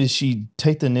 Not only does she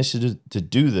take the initiative to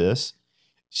do this,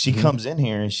 she Mhm. comes in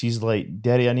here and she's like,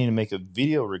 "Daddy, I need to make a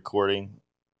video recording.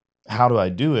 How do I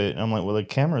do it?" And I'm like, "Well, the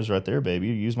camera's right there, baby.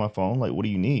 You use my phone. Like, what do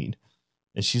you need?"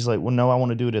 And she's like, "Well, no, I want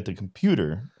to do it at the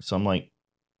computer." So I'm like,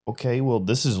 "Okay, well,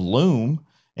 this is Loom."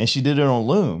 And she did it on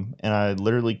Loom. And I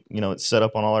literally, you know, it's set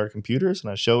up on all our computers and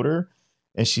I showed her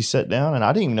and she sat down and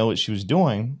I didn't even know what she was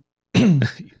doing.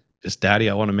 Just, Daddy,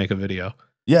 I want to make a video.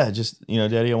 Yeah, just, you know,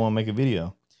 Daddy, I want to make a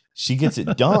video. She gets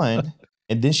it done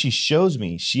and then she shows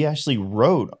me. She actually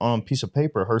wrote on a piece of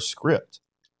paper her script,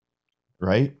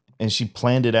 right? And she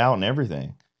planned it out and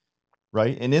everything,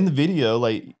 right? And in the video,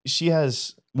 like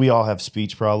we all have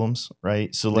speech problems,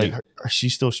 right? So like Yeah.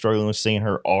 she's still struggling with saying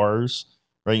her R's,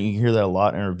 right? You can hear that a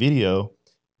lot in her video,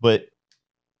 but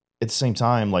at the same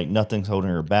time, like nothing's holding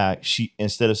her back. She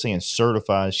instead of saying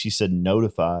certified, she said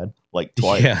notified like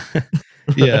twice. Yeah.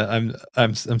 Yeah,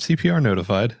 I'm CPR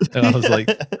notified. And I was like,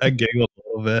 I giggled a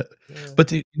little bit.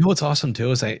 But you know what's awesome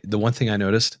too is the one thing I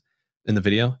noticed in the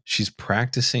video, she's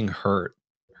practicing her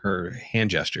hand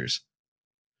gestures.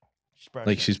 She's Like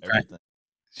practicing everything.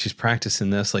 she's practicing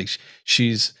this. Like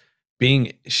she's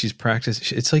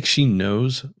practicing. It's like she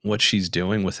knows what she's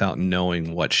doing without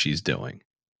knowing what she's doing.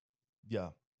 Yeah.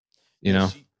 You Yeah. know,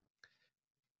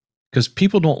 because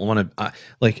people don't want to.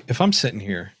 Like if I'm sitting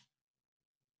here,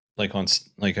 like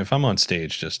like if I'm on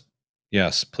stage, just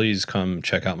yes, please come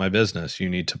check out my business. You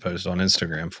need to post on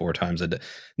Instagram 4 times a day.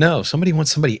 No, somebody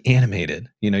wants somebody animated.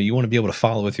 You know, you want to be able to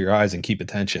follow with your eyes and keep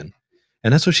attention,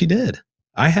 and that's what she did.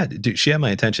 She had my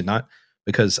attention, not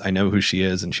because I know who she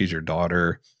is and she's your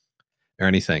daughter or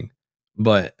anything,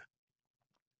 but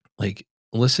like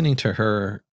listening to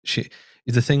her,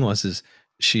 the thing was is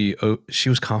she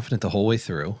was confident the whole way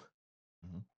through.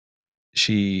 Mhm.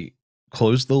 She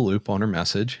closed the loop on her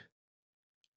message.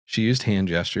 She used hand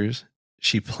gestures.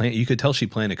 You could tell she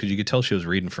planned it because you could tell she was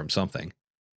reading from something.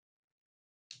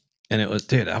 And it was,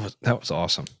 dude, that was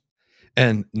awesome.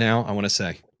 And now I want to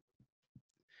say,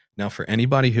 now for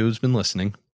anybody who's been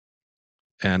listening,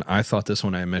 and I thought this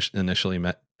when I initially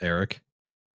met Eric,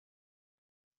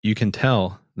 you can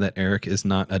tell that Eric is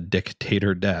not a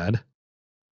dictator dad.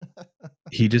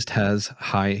 He just has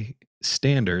high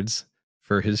standards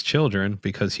for his children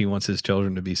because he wants his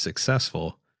children to be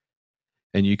successful.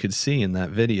 And you could see in that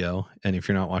video, and if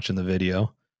you're not watching the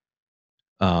video,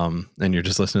 and you're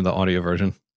just listening to the audio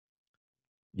version,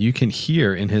 you can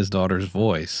hear in his daughter's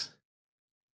voice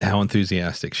how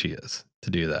enthusiastic she is to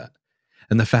do that.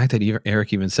 And the fact that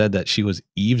Eric even said that she was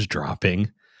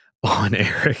eavesdropping on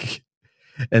Eric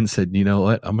and said, you know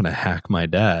what, I'm going to hack my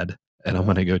dad and I'm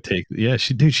going to go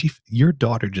your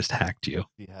daughter just hacked you.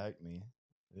 She hacked me.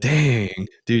 Yeah. Dang,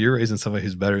 dude, you're raising somebody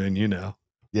who's better than you now.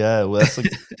 Yeah, well, that's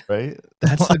right.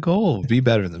 That's the goal. Be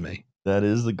better than me. That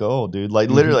is the goal, dude. Like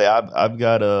literally, I've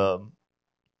got I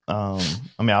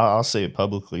mean, I'll say it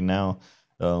publicly now.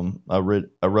 I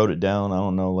wrote it down. I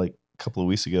don't know, like a couple of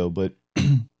weeks ago, but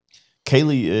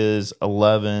Kaylee is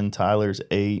 11, Tyler's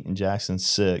 8, and Jackson's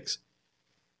 6.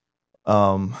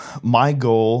 My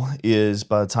goal is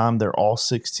by the time they're all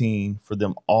 16, for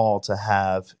them all to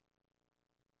have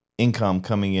income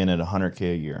coming in at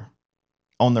 $100K a year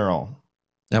on their own.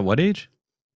 At what age?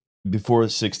 Before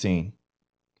 16.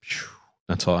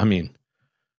 That's all. I mean,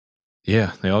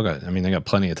 yeah, they got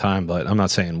plenty of time, but I'm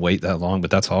not saying wait that long,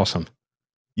 but that's awesome.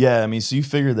 Yeah, I mean, so you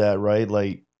figure that, right?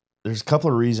 Like, there's a couple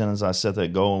of reasons I set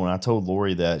that goal. And when I told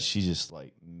Lori that, she just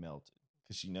like melted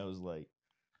because she knows, like,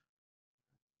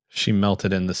 she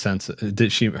melted in the sense.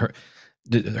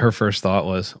 Her first thought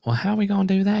was, well, how are we gonna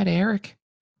do that, Eric?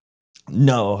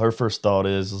 No, her first thought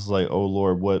is like, oh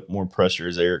Lord, what more pressure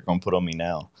is Eric gonna put on me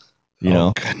now? You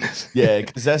know? Goodness. Yeah,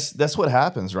 because that's what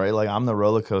happens, right? Like, I'm the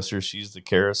roller coaster, she's the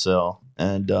carousel,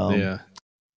 and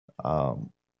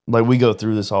like we go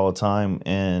through this all the time.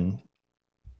 And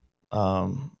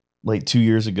like 2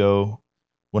 years ago,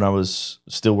 when I was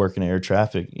still working at air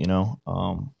traffic,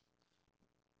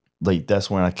 like that's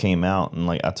when I came out, and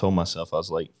like I told myself, I was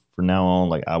like, from now on,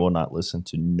 like I will not listen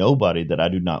to nobody that I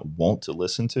do not want to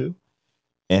listen to,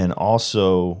 and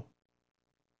also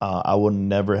I will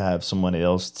never have someone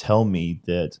else tell me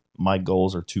that my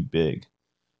goals are too big,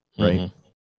 right?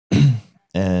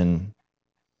 And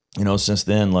since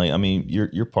then, like, I mean,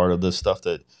 you're part of the stuff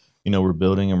that we're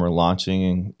building and we're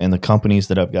launching, and the companies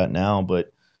that I've got now,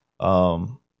 but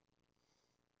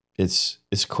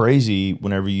it's crazy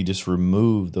whenever you just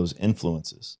remove those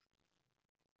influences,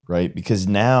 right? Because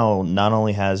now not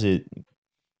only has it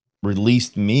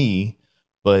released me,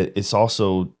 but it's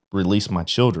also released my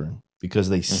children because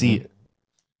they see it,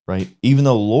 right? Even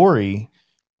though Lori,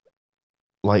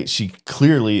 like, she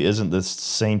clearly isn't the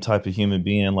same type of human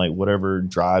being, like whatever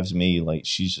drives me, like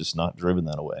she's just not driven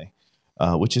that way,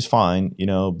 which is fine,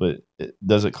 but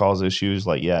does it cause issues?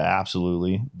 Like, yeah,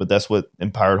 absolutely. But that's what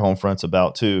Empowered Homefront's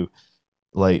about too.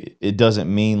 Like, it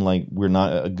doesn't mean like we're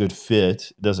not a good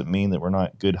fit. It doesn't mean that we're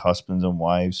not good husbands and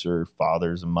wives or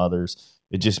fathers and mothers.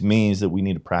 It just means that we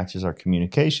need to practice our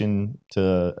communication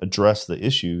to address the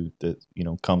issue that,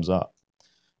 comes up.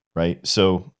 Right.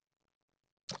 So,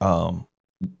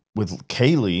 with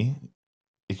Kaylee,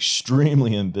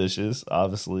 extremely ambitious,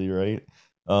 obviously. Right.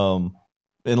 And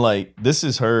like, this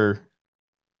is her.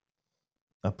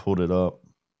 I pulled it up.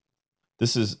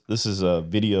 This is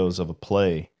videos of a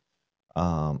play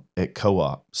at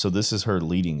Co-op. So this is her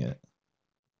leading it.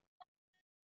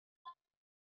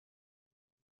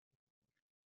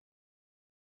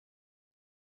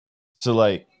 So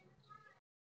like,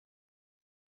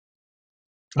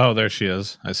 oh, there she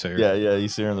is. I see her. Yeah, you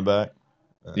see her in the back.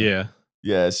 Yeah.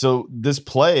 So this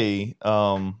play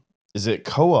is at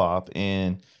Co-op,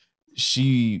 and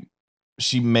she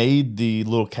she made the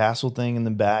little castle thing in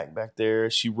the back there.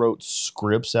 She wrote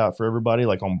scripts out for everybody,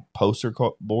 like on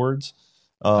boards.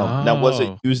 Now was it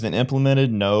Oh, used and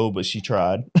implemented? No, but she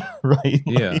tried, right?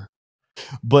 yeah.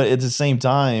 But at the same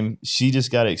time, she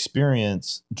just got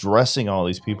experience dressing all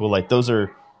these people. Like those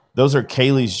are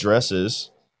Kaylee's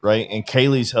dresses, right? And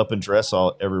Kaylee's helping dress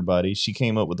all everybody. She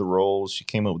came up with the roles. She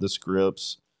came up with the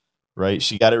scripts, right?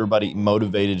 She got everybody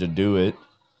motivated to do it.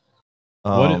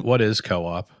 What is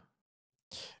co-op?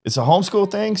 It's a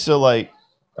homeschool thing, so like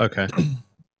Okay.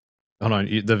 Hold on.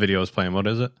 The video is playing. What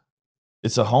is it?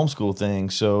 it's a homeschool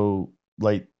thing. So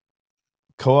like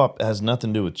co-op has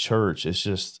nothing to do with church. It's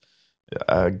just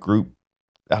a group.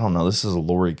 I don't know. This is a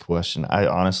Lori question. I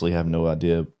honestly have no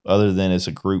idea, other than it's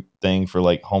a group thing for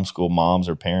like homeschool moms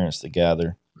or parents to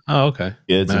gather Oh, okay.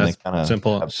 kids, Man, and they that's kind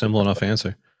of simple enough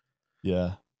answer.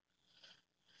 yeah,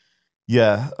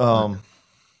 yeah.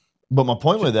 But my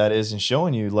point with that is in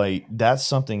showing you like that's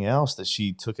something else that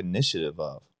she took initiative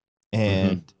of, Mm-hmm.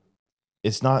 and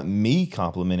it's not me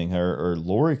complimenting her or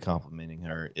Lori complimenting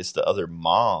her. It's the other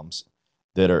moms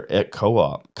that are at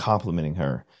co-op complimenting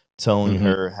her, telling Mm-hmm.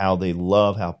 her how they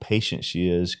love how patient she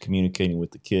is communicating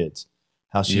with the kids,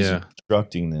 how she's Yeah.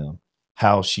 instructing them,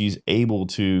 how she's able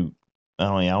to. I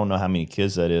don't know how many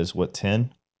kids that is. What,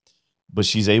 10? But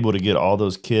she's able to get all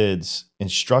those kids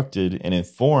instructed and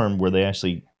informed where they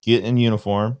actually get in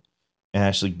uniform and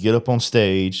actually get up on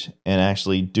stage and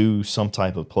actually do some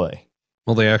type of play.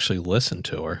 Well, they actually listen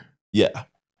to her, Yeah,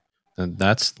 and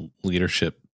that's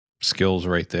leadership skills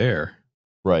right there.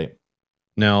 right.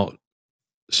 Now,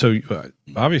 so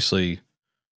obviously,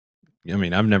 I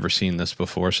mean, I've never seen this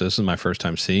before, so this is my first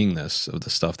time seeing this of the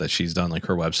stuff that she's done, like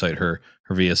her website, her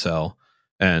VSL,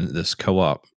 and this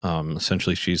co-op.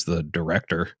 Essentially, she's the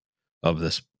director of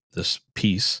this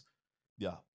piece.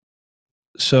 Yeah.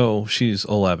 So she's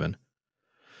 11.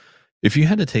 If you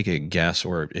had to take a guess,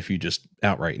 or if you just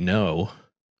outright know,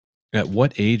 at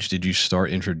what age did you start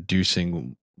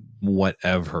introducing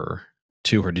whatever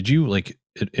to her? Did you like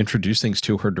introduce things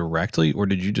to her directly, or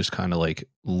did you just kind of like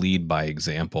lead by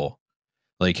example?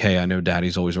 Like, hey, I know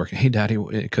daddy's always working. Hey, daddy,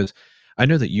 because I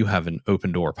know that you have an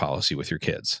open door policy with your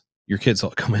kids. Your kids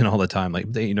all come in all the time,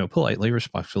 like they, politely,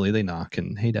 respectfully, they knock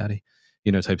and hey, daddy,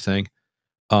 type thing.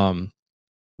 Um,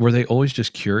 were they always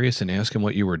just curious and asking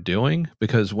what you were doing?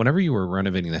 Because whenever you were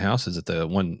renovating the houses at the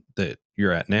one that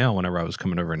you're at now, whenever I was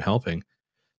coming over and helping,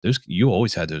 those you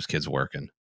always had those kids working.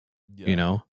 You Yeah.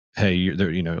 know, hey,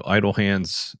 they're idle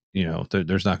hands.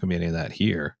 There's not going to be any of that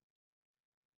here.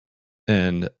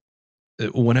 And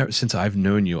whenever since I've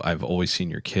known you, I've always seen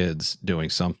your kids doing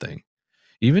something.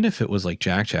 Even if it was like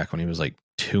Jack when he was like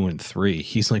 2 and 3,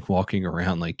 he's like walking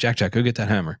around like Jack, go get that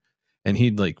hammer, and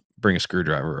he'd like bring a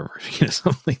screwdriver over,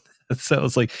 something like that. So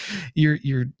it's like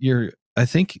you're. I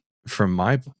think from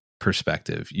my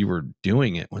perspective, you were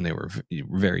doing it when they were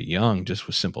very young, just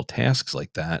with simple tasks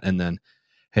like that, and then,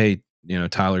 hey,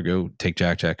 Tyler, go take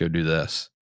Jack, go do this.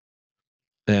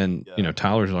 And, Yeah.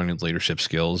 Tyler's learning leadership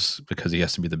skills because he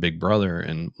has to be the big brother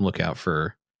and look out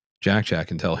for Jack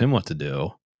and tell him what to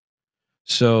do.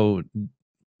 So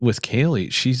with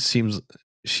Kaylee, she's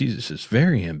just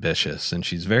very ambitious and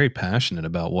she's very passionate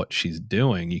about what she's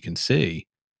doing. You can see.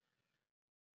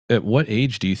 At what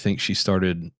age do you think she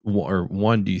started, or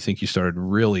one, do you think you started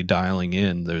really dialing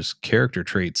in those character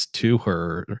traits to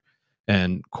her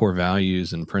and core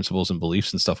values and principles and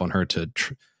beliefs and stuff on her to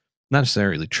not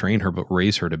necessarily train her, but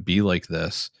raise her to be like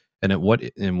this? And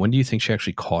when do you think she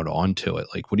actually caught on to it?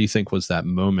 Like, what do you think was that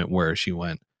moment where she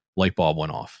went, light bulb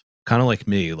went off? Kind of like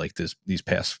me, like these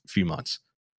past few months.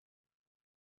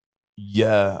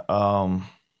 Yeah.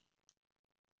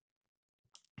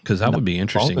 Because that Not would be long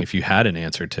interesting ago. if you had an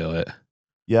answer to it.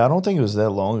 Yeah, I don't think it was that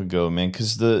long ago, man.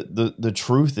 Because the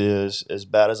truth is, as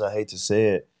bad as I hate to say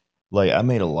it, like I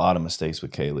made a lot of mistakes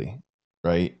with Kaylee,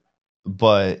 right?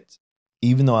 But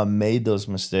even though I made those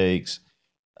mistakes,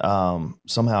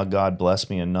 somehow God blessed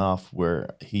me enough where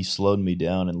He slowed me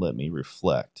down and let me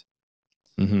reflect.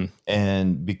 Hmm.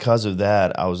 And because of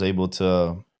that, I was able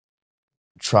to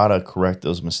try to correct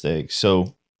those mistakes.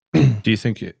 So, Do you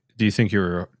think you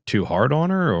were too hard on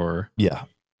her, or yeah,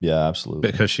 yeah, absolutely.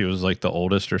 because she was like the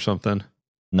oldest or something?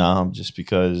 No, just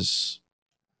because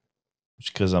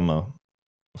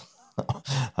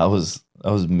I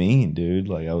was mean, dude.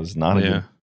 Like I was not a good,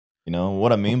 Yeah.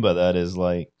 what I mean by that is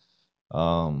like,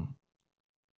 um,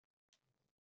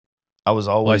 I was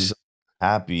Well, always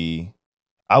happy.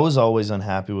 I was always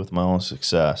unhappy with my own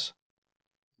success,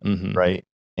 hmm. right?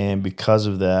 And because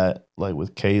of that, like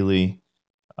with Kaylee,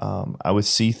 I would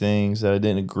see things that I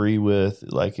didn't agree with,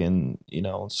 like in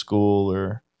school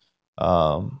or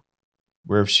um,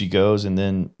 wherever she goes, and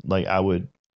then like I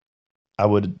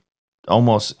would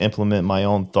almost implement my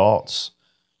own thoughts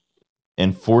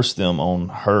and force them on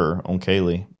her, on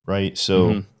Kaylee, right? So,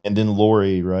 Mhm. and then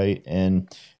Lori, right? And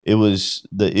it was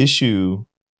the issue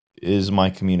is my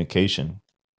communication.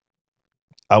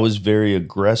 I was very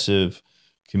aggressive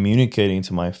communicating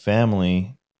to my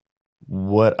family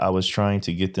what I was trying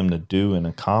to get them to do and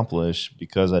accomplish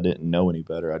because I didn't know any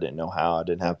better. I didn't know how. I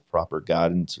didn't have proper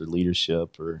guidance or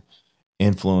leadership or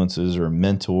influences or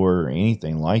mentor or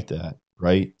anything like that,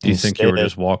 right? Do you think you were Instead,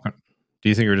 just walking do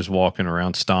you think you were just walking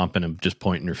around stomping and just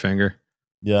pointing your finger?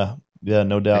 yeah, yeah,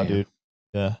 no doubt, Damn. dude.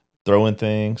 Yeah, throwing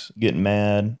things, getting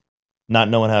mad, not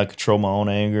knowing how to control my own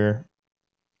anger,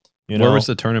 you Where know? was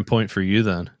the turning point for you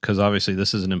then? Because obviously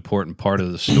this is an important part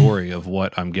of the story of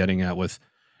what I'm getting at with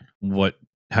what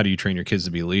how do you train your kids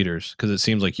to be leaders? Because it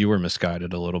seems like you were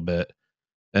misguided a little bit.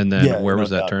 And then Yeah, where no was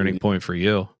that doubt, turning dude. point for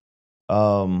you?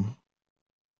 Um,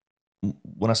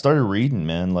 when I started reading,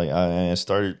 man, like I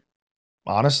started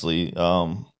honestly,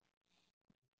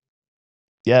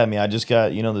 yeah, I mean, I just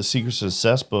got, the Secret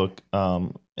Success book,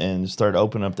 and started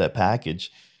opening up that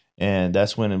package. And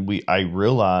that's when I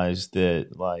realized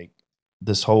that like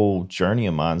this whole journey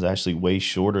of mine is actually way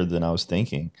shorter than I was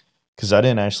thinking. Cause I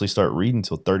didn't actually start reading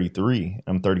until 33.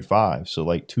 I'm 35. So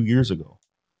like 2 years ago.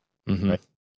 Mhm. Right.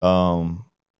 Um,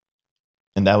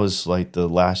 and that was like the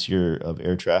last year of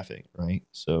air traffic, right?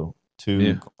 So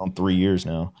Yeah. on 3 years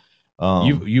now. You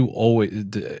Um,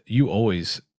 you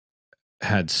always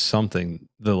had something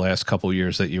the last couple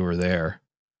years that you were there,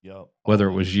 yep, whether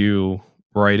it always. was you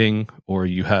writing or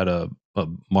you had a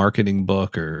marketing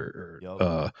book or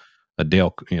Yep. a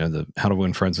Dale, the How to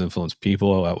Win Friends and Influence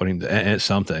People, Outwitting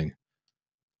something.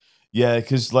 Yeah,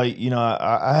 because like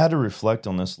I had to reflect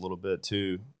on this a little bit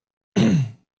too,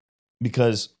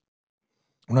 because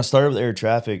when I started with air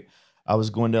traffic, I was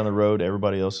going down the road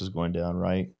everybody else is going down,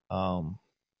 right?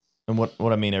 And what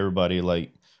I mean everybody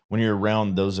like when you're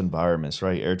around those environments,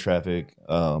 right? Air traffic,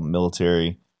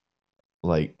 military,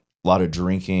 like a lot of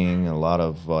drinking, a lot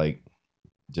of like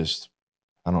just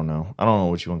I don't know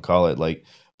what you want to call it, like,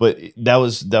 but that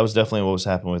was definitely what was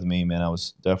happening with me, man. I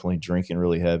was definitely drinking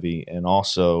really heavy, and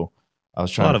also I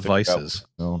was A trying lot to of figure out vices.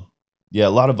 yeah, a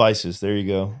lot of vices. There you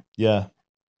go. Yeah,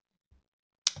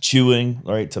 chewing,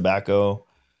 right? Tobacco,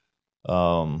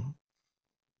 um,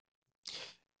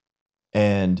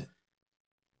 and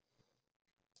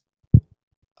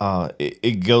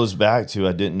it goes back to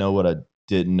I didn't know what I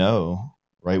didn't know,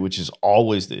 right? Which is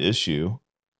always the issue.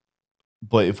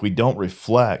 But if we don't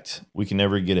reflect, we can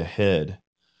never get ahead.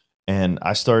 And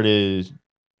I started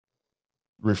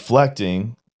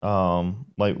reflecting,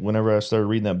 like whenever I started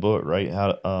reading that book, right?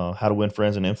 How to Win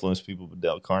Friends and Influence People with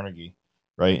Dale Carnegie,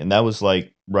 right? And that was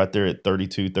like right there at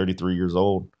 32, 33 years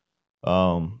old.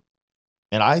 Um,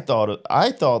 and I thought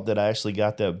that I actually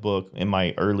got that book in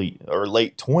my early or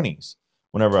late 20s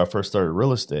whenever I first started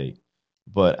real estate.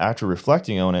 But after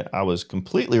reflecting on it, I was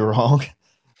completely wrong.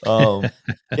 Um,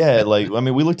 yeah, like I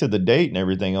mean, we looked at the date and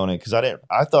everything on it because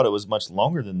I thought it was much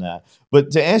longer than that. But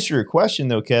to answer your question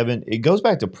though, Kevin, it goes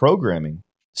back to programming.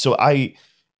 So I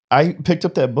picked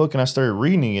up that book and I started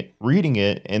reading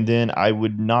it, and then I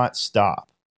would not stop.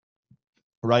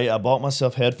 Right? I bought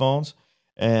myself headphones,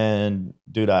 and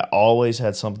dude, I always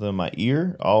had something in my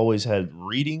ear. I always had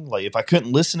reading. Like if I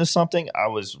couldn't listen to something, I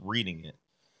was reading it,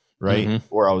 right? Mhm.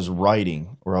 Or I was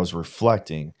writing, or I was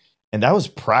reflecting. And that was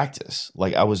practice.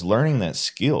 Like I was learning that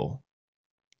skill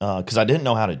because I didn't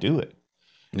know how to do it.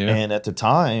 Yeah. And at the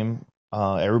time,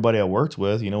 everybody I worked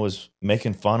with, was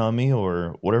making fun of me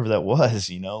or whatever that was,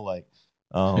 like,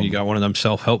 You um, got one of them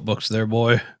self-help books there,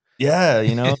 boy. yeah,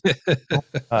 oh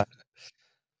my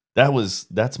God,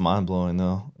 that's mind blowing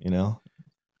though.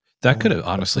 That could Oh, have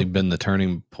honestly been the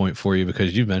turning point for you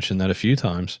because you've mentioned that a few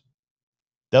times.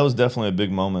 that was definitely a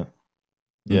big moment.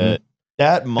 Yeah. Mhm.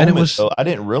 That And it moment, was though, I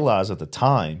didn't realize at the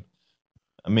time.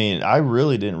 I mean, I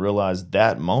really didn't realize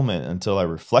that moment until I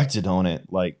reflected on it,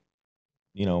 like,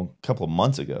 a couple of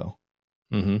months ago,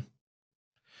 Mhm.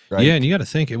 Yeah, right? and you gotta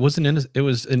think it was an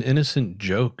innocent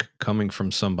joke coming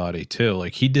from somebody too,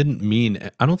 like, he didn't mean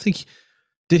I don't think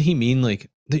did he mean, like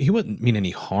he wouldn't mean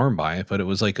any harm by it, but it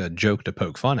was like a joke to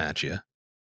poke fun at you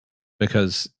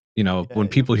because, Yeah, it was when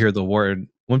people hear the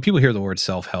word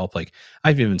self-help, like,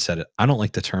 I've even said it, I don't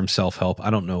like the term self-help, I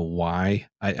don't know why,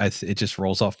 it just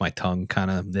rolls off my tongue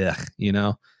kinda,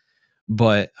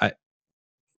 but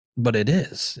but it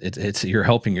is. It's you're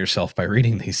helping yourself by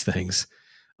reading these things,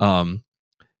 um,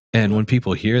 and yep. when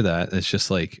people hear that, it's just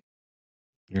like,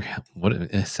 You're what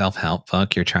self-help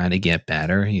book, you're trying to get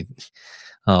better?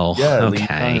 Oh, Yeah, like, you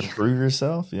trying to okay. improve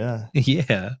yourself? Yeah.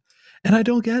 Yeah. And I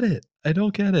don't get it. I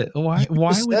don't get it. You Why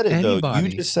just would said it though. You anybody?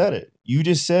 just said it. You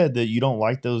just said that you don't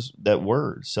like that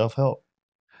word, self-help.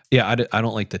 Yeah, I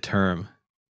don't like the term.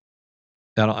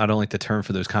 I don't like the term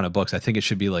for those kind of books. I think it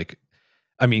should be like,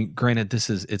 I mean, granted,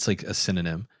 it's like a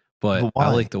synonym, but But why? I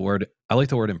like the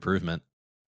word improvement.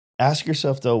 Ask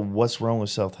yourself though, what's wrong with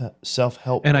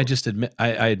self-help And book?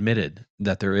 I admitted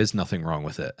that there is nothing wrong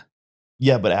with it.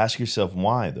 Yeah, but ask yourself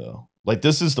why though. Like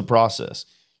this is the process.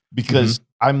 Hmm. Because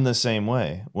I'm the same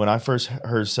way. When I first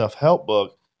heard self-help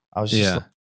book, I was just Yeah.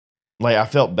 like I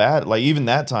felt bad. Like even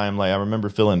that time, like I remember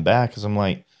feeling bad because I'm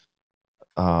like,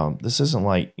 this isn't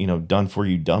like, done for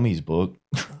you dummies book,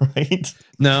 right?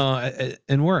 No,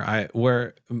 and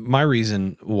where my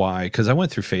reason why, because I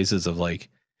went through phases of like,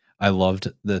 I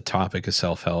loved the topic of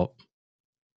self help,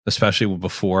 especially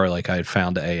before like I had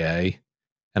found AA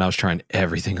and I was trying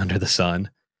everything under the sun. I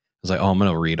was like, oh, I'm going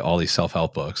to read all these self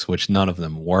help books, which none of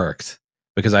them worked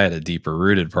because I had a deeper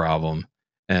rooted problem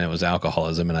and it was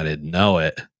alcoholism and I didn't know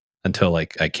it until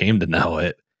like I came to know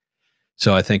it.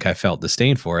 So I think I felt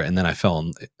disdain for it. And then I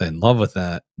fell in love with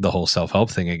the whole self help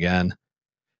thing again.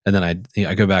 And then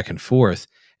I go back and forth.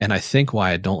 And I think why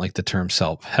I don't like the term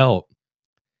self help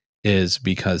is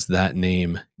because that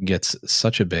name gets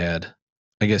such a bad,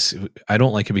 I guess I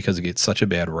don't like it because it gets such a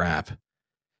bad rap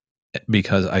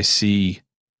because I see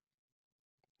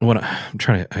I'm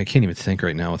trying to, I can't even think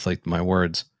right now with like my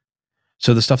words.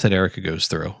 So the stuff that Erica goes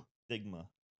through. Stigma.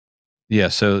 Yeah.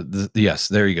 So yes,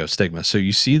 there you go. Stigma. So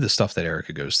you see the stuff that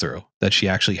Erica goes through, that she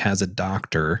actually has a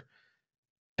doctor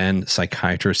and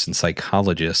psychiatrists and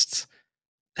psychologists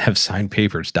have signed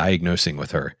papers diagnosing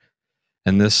with her.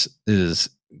 And this is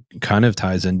kind of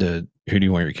ties into who do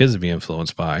you want your kids to be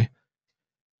influenced by?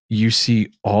 You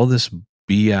see all this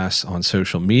BS on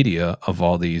social media of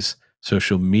all these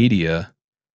social media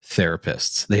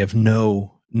therapists. They have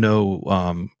no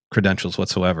credentials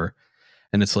whatsoever.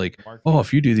 And it's like, oh,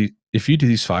 Marketing. if you do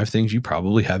these 5 things, you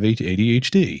probably have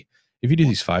ADHD. If you do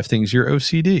these 5 things, you're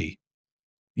OCD.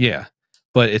 Yeah.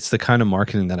 But it's the kind of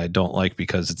marketing that I don't like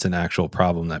because it's an actual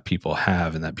problem that people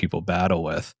have and that people battle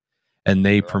with. And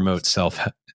they They're all the promote same.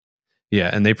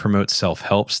 and they promote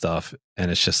self-help stuff.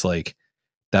 And it's just like,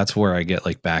 that's where I get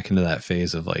like back into that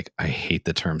phase of like, I hate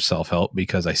the term self-help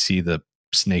because I see the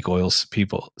snake oil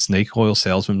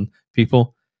salesman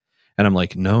people. And I'm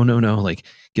like, no, no, no, like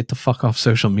get the fuck off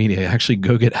social media. Actually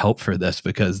go get help for this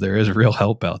because there is real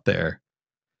help out there.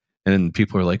 And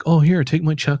people are like, oh, here, take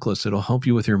my checklist. It'll help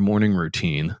you with your morning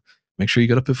routine. Make sure you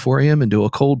get up at 4 a.m. and do a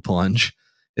cold plunge.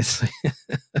 It's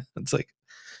it's like,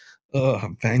 oh, I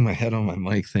bang my head on my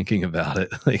mic thinking about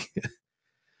it. Like,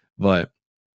 but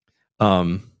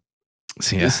um,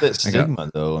 so yeah, It's that I got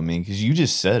stigma though. I mean, because you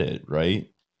just said it, right?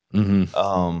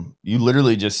 mm-hmm, You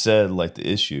literally just said like the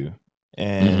issue.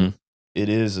 And mm-hmm,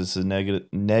 it's a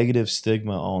negative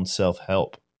stigma on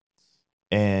self-help.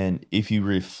 And if you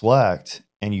reflect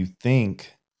and you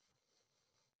think,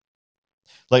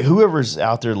 like whoever's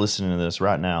out there listening to this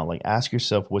right now, like ask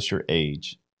yourself what's your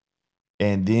age?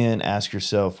 And then ask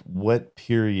yourself what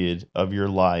period of your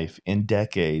life in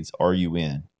decades are you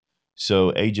in?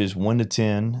 So ages 1 to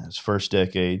 10 is first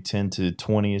decade, 10 to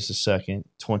 20 is the second,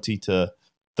 20 to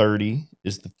 30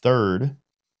 is the third,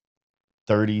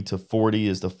 30 to 40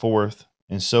 is the fourth,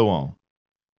 and so on.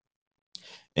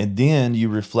 And then you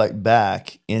reflect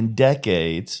back in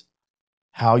decades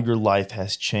how your life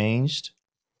has changed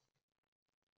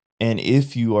and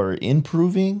if you are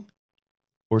improving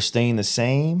or staying the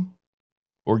same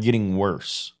or getting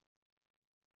worse.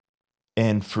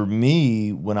 And for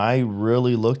me, when I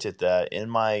really looked at that in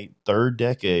my third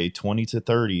decade, 20 to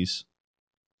 30s,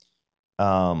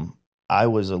 I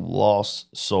was a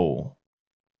lost soul.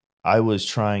 I was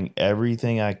trying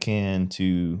everything I can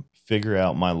to figure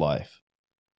out my life.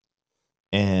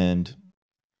 And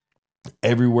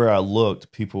everywhere I looked,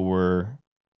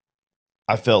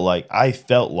 I felt like,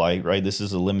 right? This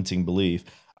is a limiting belief.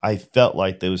 I felt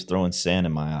like they was throwing sand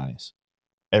in my eyes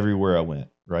everywhere I went,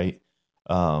 right?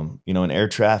 In air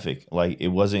traffic, like it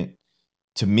wasn't,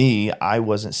 to me, I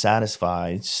wasn't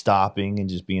satisfied stopping and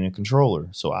just being a controller.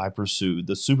 So I pursued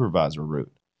the supervisor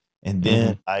route. And mm-hmm.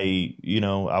 then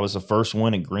I was the first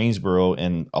one in Greensboro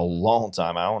in a long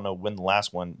time. I don't know when the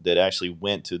last one that actually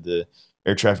went to the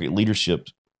air traffic leadership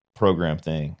program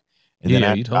thing. And then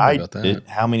Yeah, you after told me I about did that. it,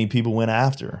 how many people went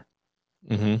after?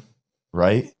 Mm-hmm.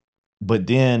 Right? But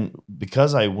then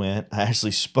because I went, I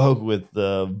actually spoke with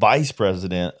the vice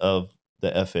president of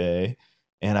the FAA,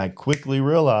 and I quickly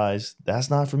realized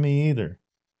that's not for me either.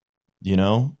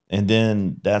 And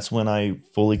then that's when I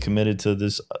fully committed to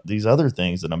these other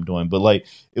things that I'm doing. But like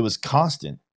it was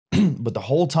constant. But the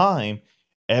whole time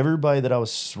everybody that I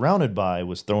was surrounded by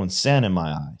was throwing sand in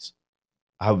my eyes.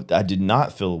 I did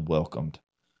not feel welcomed.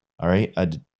 All right. I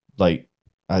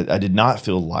did not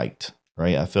feel liked.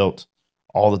 Right. I felt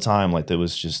all the time like that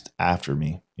was just after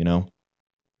me, you know?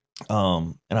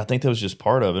 And I think that was just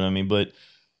part of it. I mean, but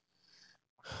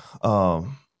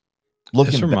um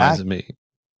This looking back, reminds me.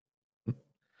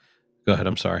 Go ahead.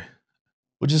 I'm sorry.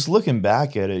 well, just looking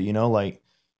back at it, you know, like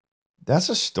that's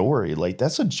a story. Like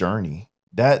that's a journey.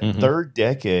 That Hmm. third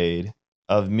decade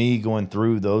of me going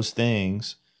through those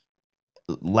things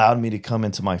allowed me to come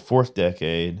into my fourth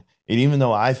decade. And even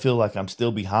though I feel like I'm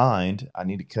still behind, I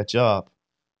need to catch up.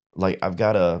 Like I've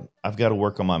gotta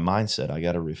work on my mindset. I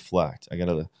gotta reflect. I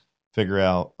gotta figure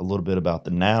out a little bit about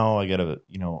the now. I gotta,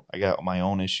 I got my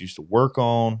own issues to work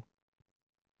on.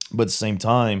 But at the same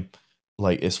time,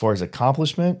 like as far as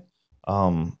accomplishment,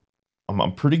 um,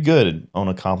 I'm pretty good on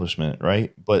accomplishment,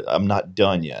 right? But I'm not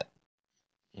done yet,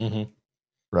 Hmm.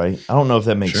 right? I don't know if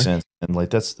that makes Sure. sense. And like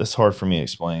that's hard for me to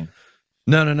explain.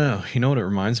 No, no, no. You know what it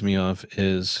reminds me of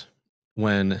is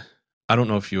when I don't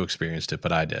know if you experienced it,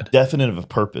 but I did. Definite of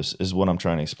purpose is what I'm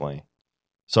trying to explain.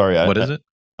 Sorry, What is it?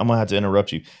 I'm gonna have to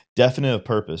interrupt you. Definite of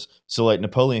purpose. So like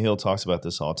Napoleon Hill talks about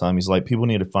this all the time. He's like, people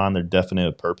need to find their definite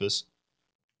of purpose.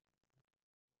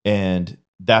 And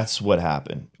that's what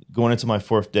happened. Going into my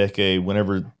fourth decade,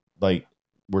 whenever like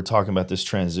we're talking about this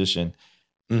transition,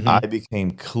 I Hmm.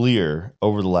 became clear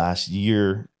over the last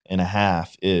year and a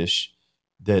half ish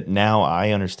that now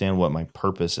I understand what my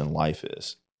purpose in life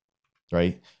is.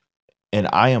 Right. And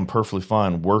I am perfectly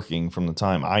fine working from the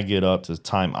time I get up to the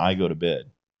time I go to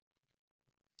bed.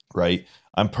 Right.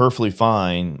 I'm perfectly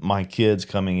fine my kids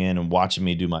coming in and watching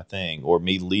me do my thing, or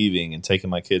me leaving and taking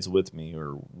my kids with me,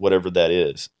 or whatever that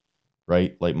is.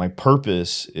 Right. Like my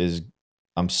purpose is,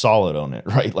 I'm solid on it.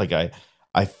 Right. Like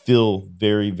I feel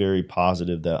very, very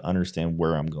positive that I understand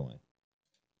where I'm going.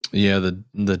 Yeah,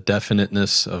 the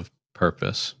definiteness of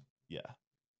purpose. Yeah.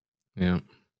 Yeah.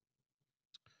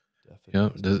 Yeah.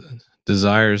 Definitely.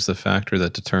 Desire is the factor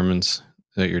that determines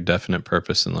that your definite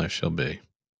purpose in life shall be.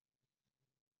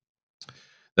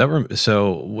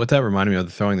 So what that reminded me of,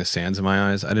 the throwing the sands in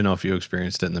my eyes. I didn't know if you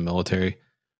experienced it in the military,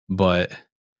 but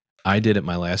I did it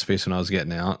my last base when I was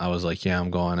getting out. I was like, yeah,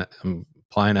 I'm going. I'm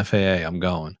applying FAA. I'm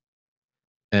going.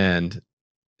 And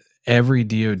every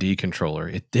DoD controller,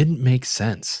 it didn't make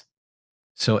sense.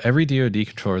 So every DoD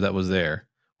controller that was there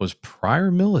was prior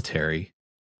military.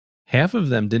 Half of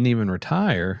them didn't even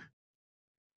retire.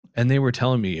 And they were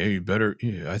telling me, hey,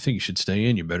 I think you should stay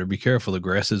in. You better be careful. The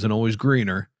grass isn't always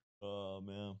greener. Oh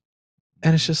man.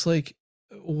 And it's Mhm. just like,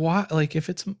 why? Like, if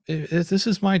this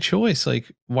is my choice, like,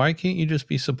 why can't you just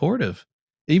be supportive?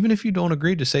 Even if you don't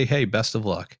agree, to say, hey, best of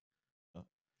luck. Uh,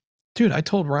 Dude, I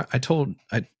don't want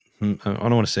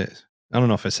to say it. I don't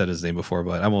know if I said his name before,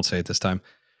 but I won't say it this time.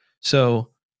 So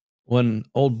when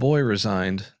old boy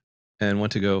resigned and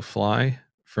went to go fly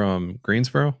from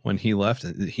Greensboro, when he left,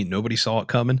 nobody saw it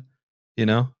coming, you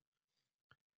know?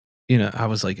 I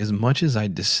was like, as much as I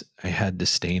had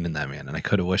disdain in that man, and I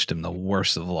could have wished him the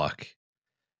worst of luck.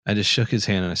 I just shook his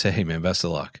hand and I said, "Hey man, best of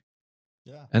luck."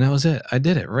 Yeah. And that was it. I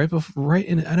did it right before, right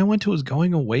in, and I went to his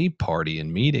going away party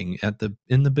and meeting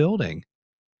in the building.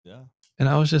 Yeah. And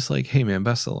I was just like, "Hey man,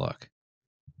 best of luck."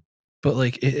 But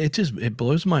like it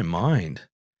blows my mind.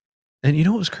 And you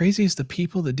know what was crazy is the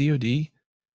people, the DoD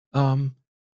um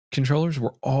controllers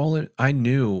were all in, I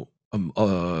knew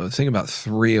thing about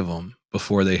 3 of them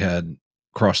before they had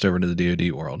crossed over to the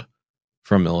DoD world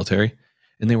from military,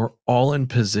 and they were all in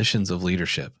positions of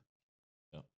leadership.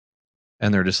 Yeah.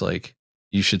 And they're just like,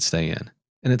 "You should stay in."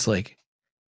 And it's like,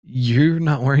 "You're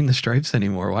not wearing the stripes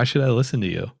anymore. Why should I listen to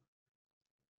you?"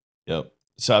 Yep.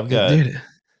 So Dude,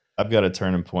 I've got a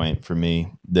turning point for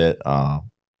me that I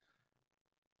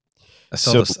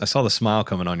saw so this. I saw the smile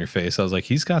coming on your face. I was like,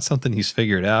 "He's got something he's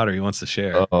figured out, or he wants to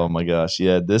share." oh my gosh.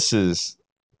 Yeah, this is,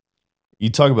 you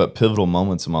talk about pivotal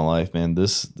moments in my life, man.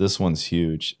 This one's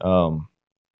huge.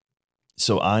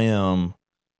 So I am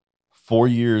 4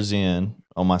 years in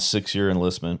on my 6 year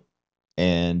enlistment,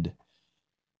 and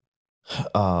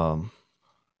um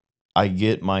I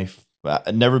get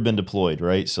I've never been deployed,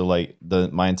 right? So like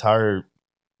my entire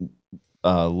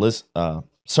list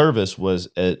service was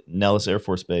at Nellis Air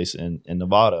Force Base in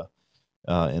Nevada,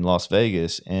 in Las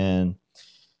Vegas. And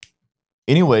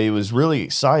anyway, it was really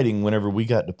exciting whenever we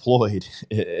got deployed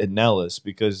at Nellis,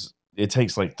 because it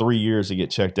takes like 3 years to get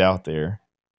checked out there.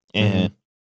 And Mhm.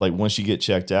 like once you get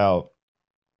checked out,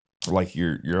 like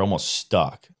you're almost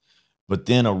stuck. But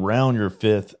then around your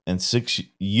fifth and 6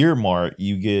 year mark,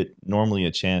 you get normally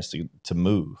a chance to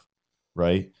move,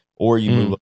 right? Or you move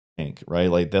Mm. up the rank, right?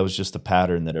 Like that was just the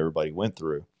pattern that everybody went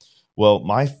through. Well,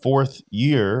 my 4th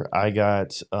year, I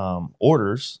got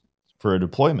orders for a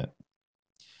deployment,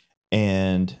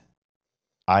 and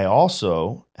I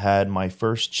also had my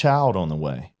first child on the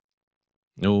way,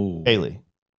 Oh, Haley,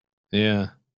 yeah.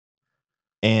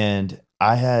 and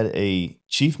I had a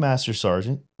chief master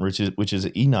sergeant, which is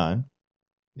an E9,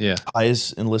 Yeah.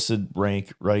 highest enlisted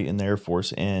rank, right, in the Air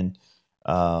Force, and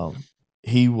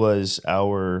he was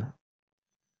our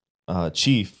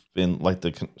chief and like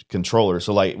the controller.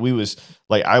 So like we was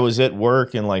like I was at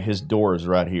work and like his door is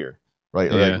right here,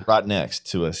 right, Yeah. like right next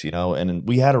to us, and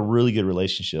we had a really good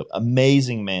relationship.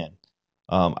 Amazing man.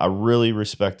 I really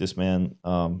respect this man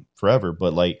forever.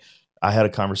 But like I had a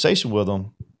conversation with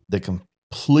him that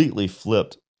completely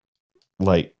flipped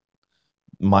like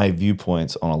my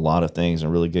viewpoints on a lot of things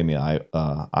and really gave me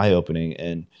eye opening.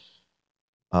 And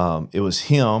it was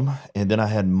him, and then I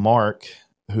had Mark,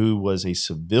 who was a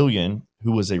civilian,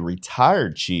 who was a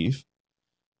retired chief,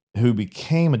 who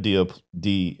became a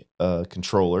D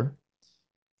controller,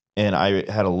 and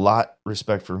I had a lot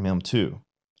respect for him too,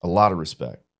 a lot of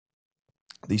respect.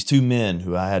 These two men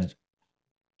who I had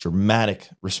dramatic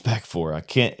respect for. I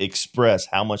can't express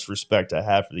how much respect I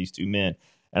have for these two men,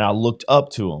 and I looked up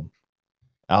to them.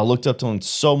 I looked up to them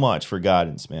so much for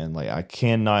guidance, man. Like I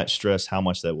cannot stress how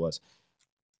much that was.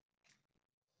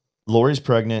 Lori's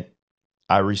pregnant.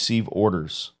 I receive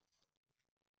orders.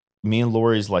 Me and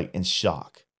Lori's like in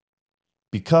shock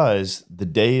because the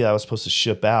day I was supposed to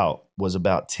ship out was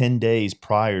about 10 days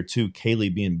prior to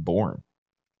Kaylee being born.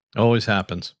 Always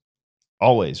happens.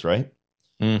 Always, right?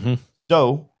 Mm-hmm.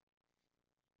 So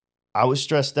I was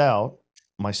stressed out.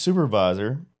 My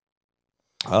supervisor,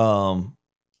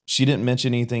 she didn't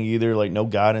mention anything either, like no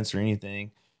guidance or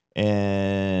anything.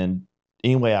 And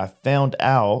anyway, I found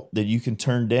out that you can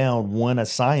turn down one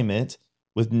assignment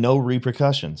with no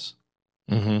repercussions.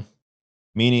 Mm-hmm.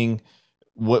 Meaning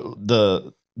what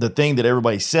the thing that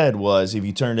everybody said was if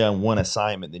you turn down one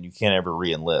assignment, then you can't ever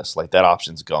re-enlist. Like that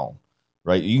option's gone.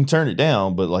 Right? You can turn it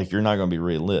down, but like you're not going to be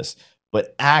re-enlist.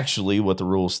 But actually what the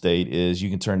rules state is you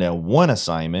can turn down one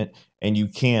assignment and you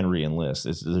can re-enlist.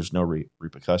 There's no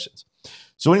repercussions.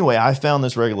 So anyway, I found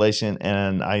this regulation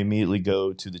and I immediately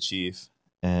go to the chief,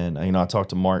 and I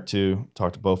talked to Mark too,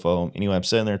 talked to both of them. Anyway, I'm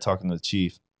sitting there talking to the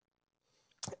chief,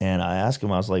 and I asked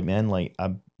him, I was like, man, like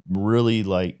I'm really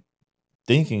like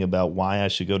thinking about why I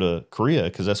should go to Korea,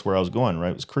 because that's where I was going,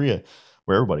 right? It was Korea,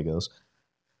 where everybody goes.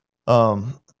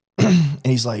 And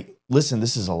he's like, listen,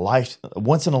 this is a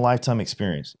once in a lifetime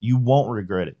experience. You won't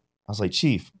regret it. I was like,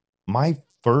 Chief, my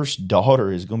first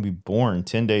daughter is going to be born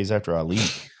 10 days after I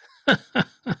leave.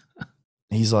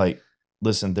 He's like,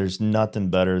 listen, there's nothing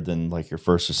better than like your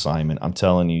first assignment. I'm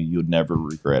telling you, you'd never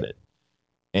regret it.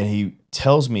 And he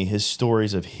tells me his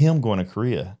stories of him going to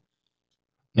Korea.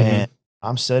 And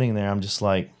I'm sitting there, I'm just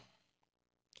like,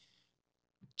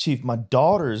 Chief, my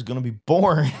daughter is going to be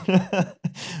born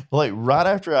like right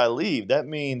after I leave. That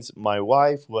means my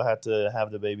wife will have to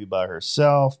have the baby by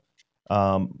herself.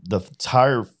 The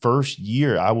entire first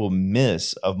year I will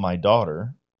miss of my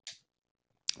daughter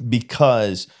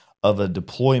because of a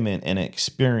deployment and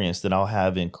experience that I'll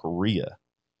have in Korea.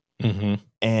 Mm-hmm.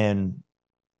 And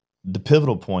the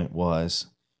pivotal point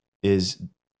is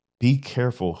be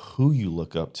careful who you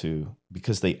look up to,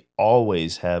 because they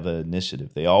always have an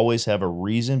initiative. They always have a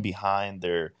reason behind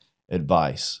their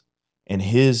advice. And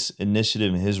his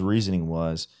initiative and his reasoning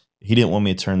was he didn't want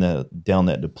me to turn down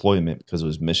that deployment because it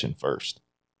was mission first.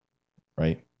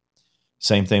 Right.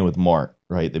 Same thing with Mark.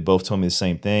 Right. They both told me the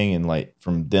same thing. And like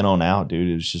from then on out, dude,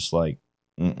 it was just like,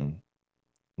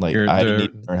 like I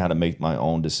need to learn how to make my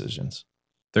own decisions.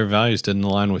 Their values didn't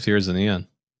align with yours in the end.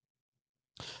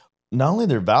 Not only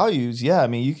their values, yeah, I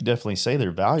mean, you could definitely say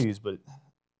their values, but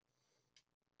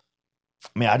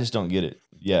I mean, I just don't get it.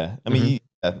 Yeah, I mean,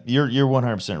 you're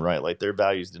 100% right. Like their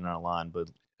values did not align, but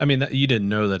I mean, you didn't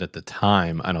know that at the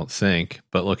time, I don't think.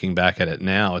 But looking back at it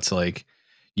now, it's like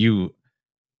well,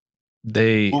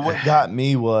 what got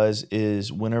me is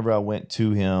whenever I went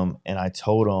to him and I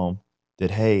told him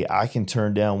that, hey, I can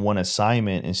turn down one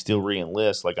assignment and still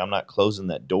re-enlist. Like I'm not closing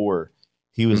that door.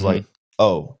 He was like,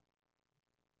 oh.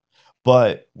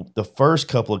 But the first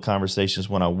couple of conversations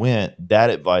when I went, that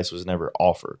advice was never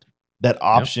offered. That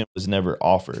option was never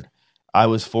offered. I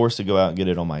was forced to go out and get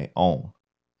it on my own.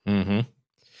 Mm-hmm.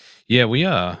 Yeah, we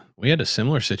had a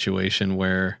similar situation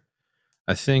where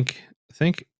I think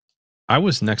I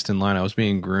was next in line. I was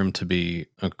being groomed to be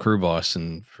a crew boss,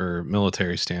 and for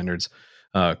military standards,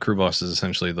 crew boss is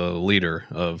essentially the leader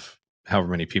of however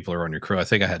many people are on your crew. I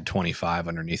think I had 25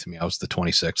 underneath me. I was the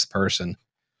 26th person.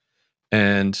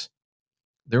 And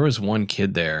there was one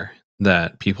kid there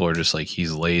that people are just like,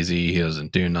 he's lazy, he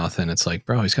doesn't do nothing. It's like,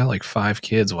 bro, he's got like 5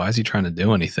 kids. Why is he trying to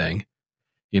do anything?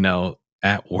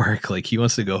 At work, like he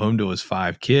wants to go home to his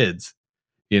 5 kids,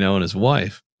 and his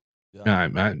wife. Yeah.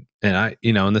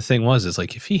 And the thing was, is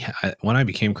like if when I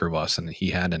became crew boss and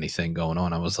he had anything going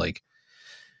on, I was like,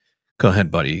 go ahead,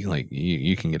 buddy. Like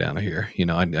you can get out of here.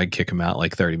 I'd kick him out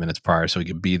like 30 minutes prior so he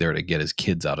could be there to get his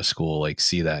kids out of school, like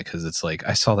see that. Cause it's like,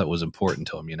 I saw that was important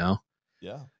to him,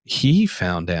 Yeah. He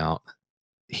found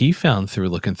through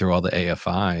looking through all the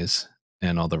AFIs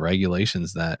and all the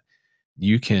regulations that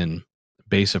you can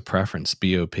base a preference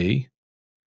BOP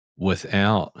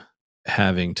without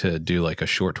having to do like a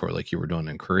short tour like you were doing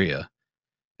in Korea.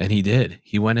 And he did.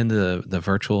 He went into the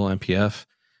virtual MPF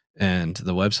and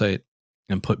the website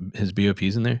and put his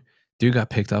BOPs in there. Dude got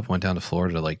picked up, went down to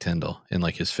Florida to like Tyndall in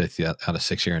like his 5th out of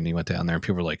 6 year, and he went down there and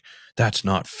people were like, that's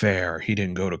not fair. He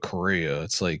didn't go to Korea.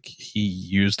 It's like he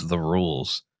used the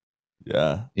rules.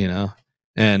 Yeah.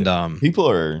 And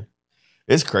People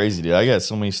it's crazy, dude. I got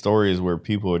so many stories where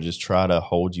people just try to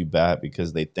hold you back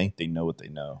because they think they know what they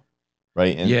know.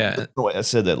 Right. And yeah. the way I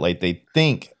said that, like they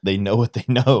think they know what they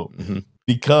know Mm-hmm.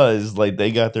 because like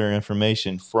they got their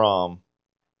information from.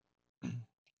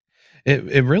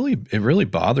 It really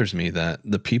bothers me that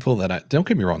the people that don't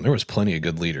get me wrong, there was plenty of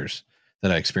good leaders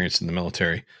that I experienced in the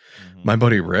military. Mm-hmm. My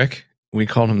buddy Rick, we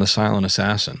called him the silent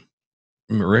assassin.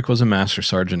 Rick was a master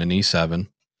sergeant in E7,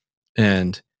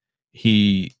 and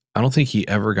I don't think he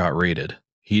ever got rated.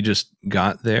 He just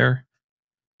got there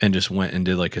and just went and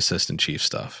did like assistant chief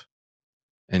stuff.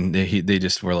 And they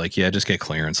just were like, yeah, just get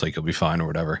clearance, like you'll be fine or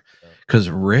whatever. Because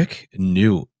Rick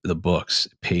knew the books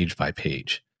page by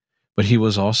page, but he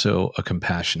was also a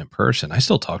compassionate person. I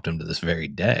still talk to him to this very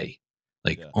day,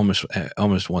 like almost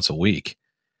once a week.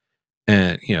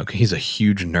 And he's a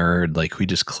huge nerd. Like we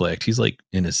just clicked. He's like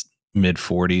in his mid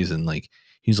 40s, and like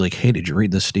he's like, hey, did you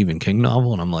read this Stephen King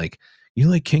novel? And I'm like, you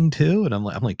like King too? And I'm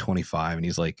like 25, and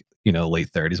he's like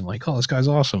late 30s. I'm like, oh, this guy's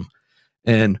awesome.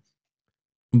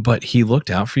 But he looked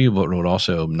out for you, but would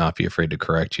also not be afraid to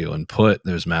correct you and put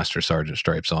those master sergeant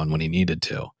stripes on when he needed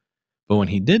to. But when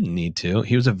he didn't need to,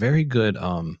 he was a very good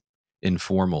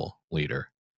informal leader.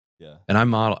 Yeah. And I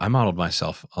modeled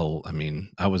myself.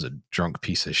 I was a drunk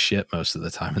piece of shit most of the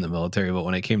time in the military, but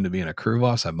when it came to being a crew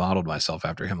boss, I modeled myself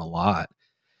after him a lot.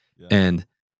 Yeah. And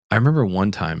I remember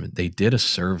one time they did a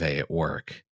survey at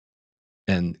work,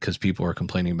 and because people were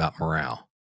complaining about morale,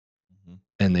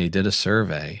 and they did a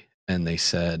survey. And they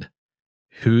said,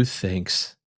 who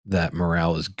thinks that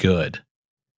morale is good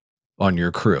on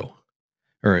your crew?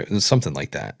 Or something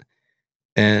like that.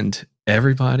 And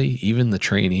everybody, even the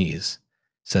trainees,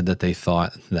 said that they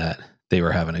thought that they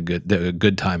were having a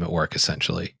good time at work,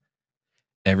 essentially.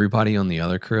 Everybody on the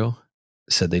other crew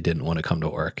said they didn't want to come to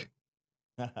work.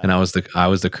 And I was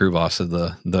the crew boss of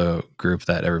the group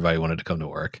that everybody wanted to come to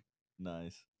work.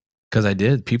 Nice. Because I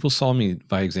did. People saw me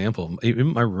by example. Even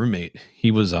my roommate, he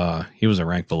was a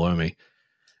rank below me,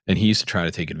 and he used to try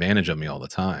to take advantage of me all the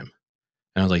time.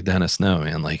 And I was like, Dennis, no,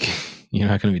 man, like you're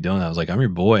not going to be doing that. I was like, I'm your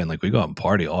boy, and like we go out and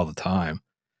party all the time.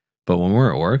 But when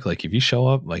we're at work, like if you show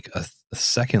up like a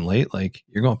second late, like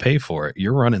you're going to pay for it.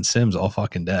 You're running sims all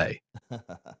fucking day.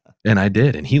 And I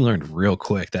did, and he learned real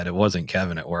quick that it wasn't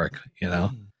Kevin at work,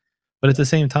 But at the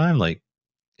same time, like,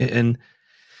 and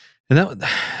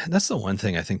that's the one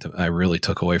thing I think that I really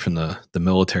took away from the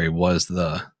military was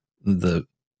the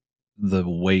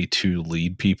way to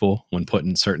lead people when put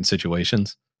in certain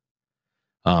situations.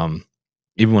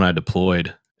 Even when I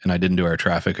deployed and I didn't do our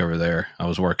traffic over there, I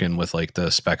was working with like the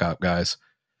spec op guys.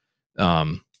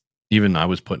 Even I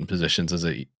was put in positions as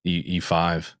a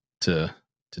E5 to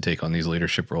take on these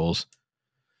leadership roles.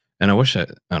 And I wish I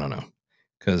don't know,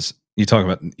 because you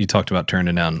talked about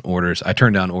turning down orders. I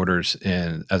turned down orders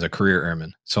as a career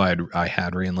airman. So I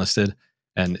had reenlisted,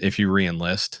 and if you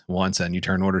reenlist once and you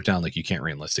turn orders down, like you can't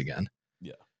reenlist again.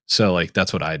 Yeah. So like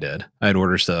that's what I did. I had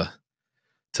orders to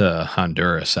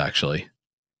Honduras actually,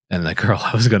 and the girl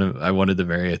I wanted to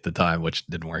marry at the time, which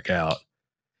didn't work out.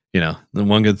 The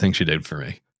one good thing she did for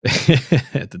me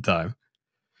at the time.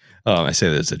 I say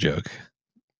that as a joke.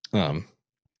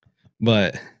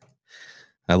 But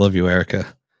I love you,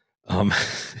 Erica.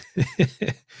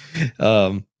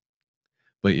 But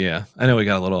yeah, I know we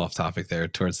got a little off topic there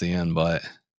towards the end, but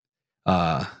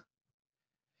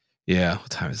yeah, what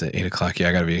time is it? 8:00.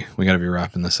 Yeah, we gotta be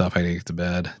wrapping this up. I gotta get to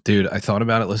bed. Dude, I thought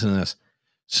about it. Listen to this.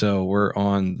 So we're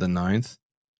on the 9th.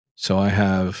 So I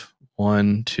have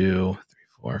 1, 2, 3,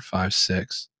 4, 5,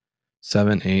 6,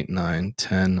 7, 8, 9,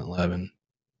 10, 11.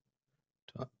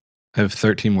 12. I have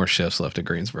 13 more shifts left at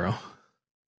Greensboro.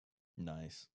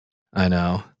 Nice. I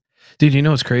know. Dude, you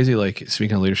know what's crazy? Like,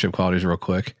 speaking of leadership qualities real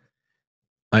quick,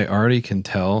 I already can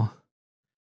tell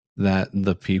that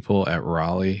the people at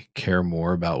Raleigh care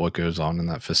more about what goes on in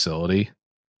that facility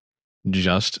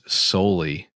just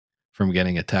solely from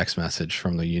getting a text message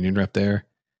from the union rep there.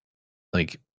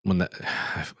 Like, when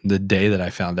the day that I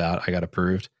found out I got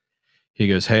approved, he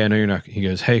goes, "Hey, I know you're not." He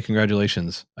goes, "Hey,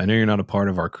 congratulations. I know you're not a part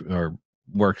of our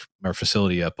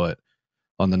facility yet, but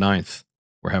on the 9th,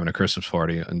 we're having a Christmas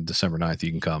party on December 9th.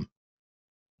 You can come."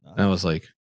 And I was like,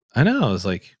 I know. I was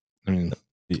like, I mean,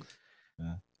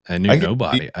 Yeah. I knew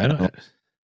nobody. I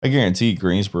guarantee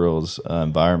Greensboro's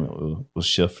environment will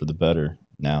shift for the better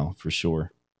now, for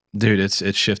sure. Dude, it's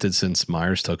shifted since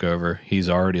Myers took over. He's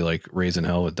already like raising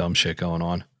hell with dumb shit going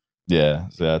on. Yeah,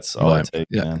 that's all it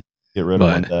takes, man. Get rid of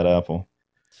one bad apple.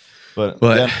 But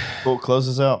yeah, we'll close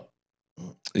this out.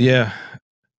 Yeah.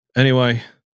 Anyway,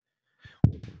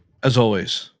 as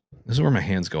always, this is where my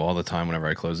hands go all the time whenever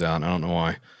I close out. I don't know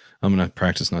why. I'm gonna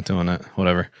practice not doing that.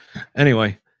 Whatever.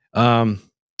 Anyway,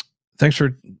 thanks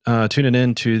for tuning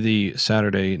in to the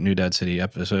Saturday New Dad City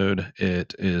episode.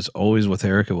 It is always with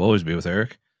Eric. It will always be with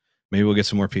Eric. Maybe we'll get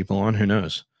some more people on. Who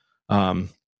knows?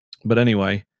 But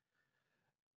anyway,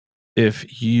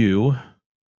 if you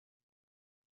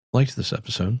liked this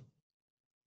episode,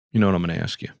 you know what I'm going to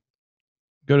ask you.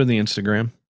 Go to the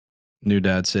Instagram. New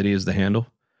Dad City is the handle.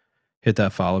 Hit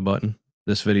that follow button.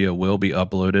 This video will be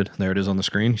uploaded. There it is on the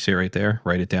screen. You see it right there.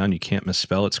 Write it down. You can't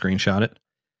misspell it. Screenshot it.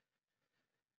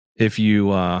 If you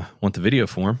want the video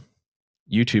form,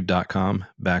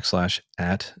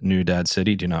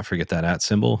 youtube.com/@NewDadCity. Do not forget that @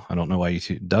 symbol. I don't know why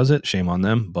YouTube does it. Shame on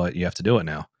them, but you have to do it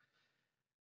now.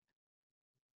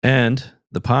 And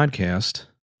the podcast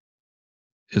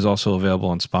is also available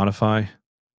on Spotify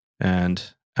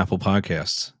and Apple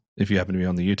Podcasts. If you happen to be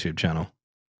on the YouTube channel,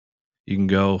 you can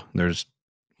go.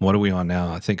 What are we on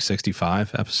now? I think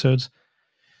 65 episodes.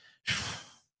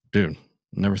 Dude,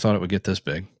 never thought it would get this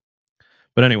big.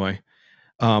 But anyway,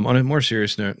 on a more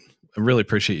serious note, I really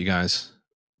appreciate you guys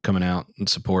coming out and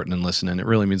supporting and listening. It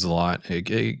really means a lot.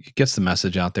 It gets the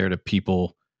message out there to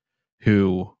people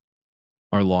who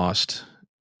are lost,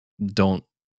 don't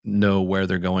know where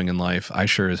they're going in life. I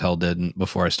sure as hell didn't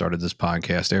before I started this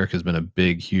podcast. Eric has been a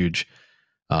big, huge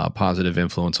positive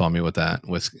influence on me with that,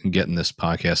 with getting this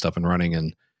podcast up and running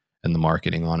and the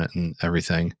marketing on it and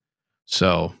everything.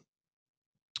 So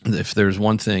if there's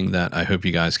one thing that I hope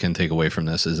you guys can take away from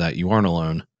this is that you aren't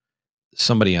alone.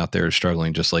 Somebody out there is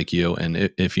struggling just like you. And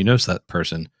if you notice that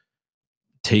person,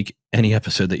 take any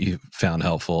episode that you found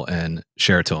helpful and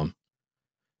share it to them.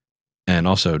 And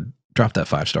also drop that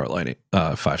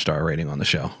 5-star rating on the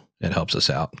show. It helps us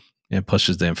out. It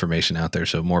pushes the information out there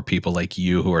so more people like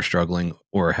you who are struggling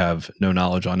or have no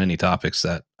knowledge on any topics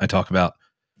that I talk about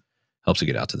helps it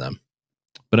get out to them.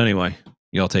 But anyway,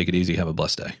 y'all take it easy. Have a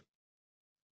blessed day.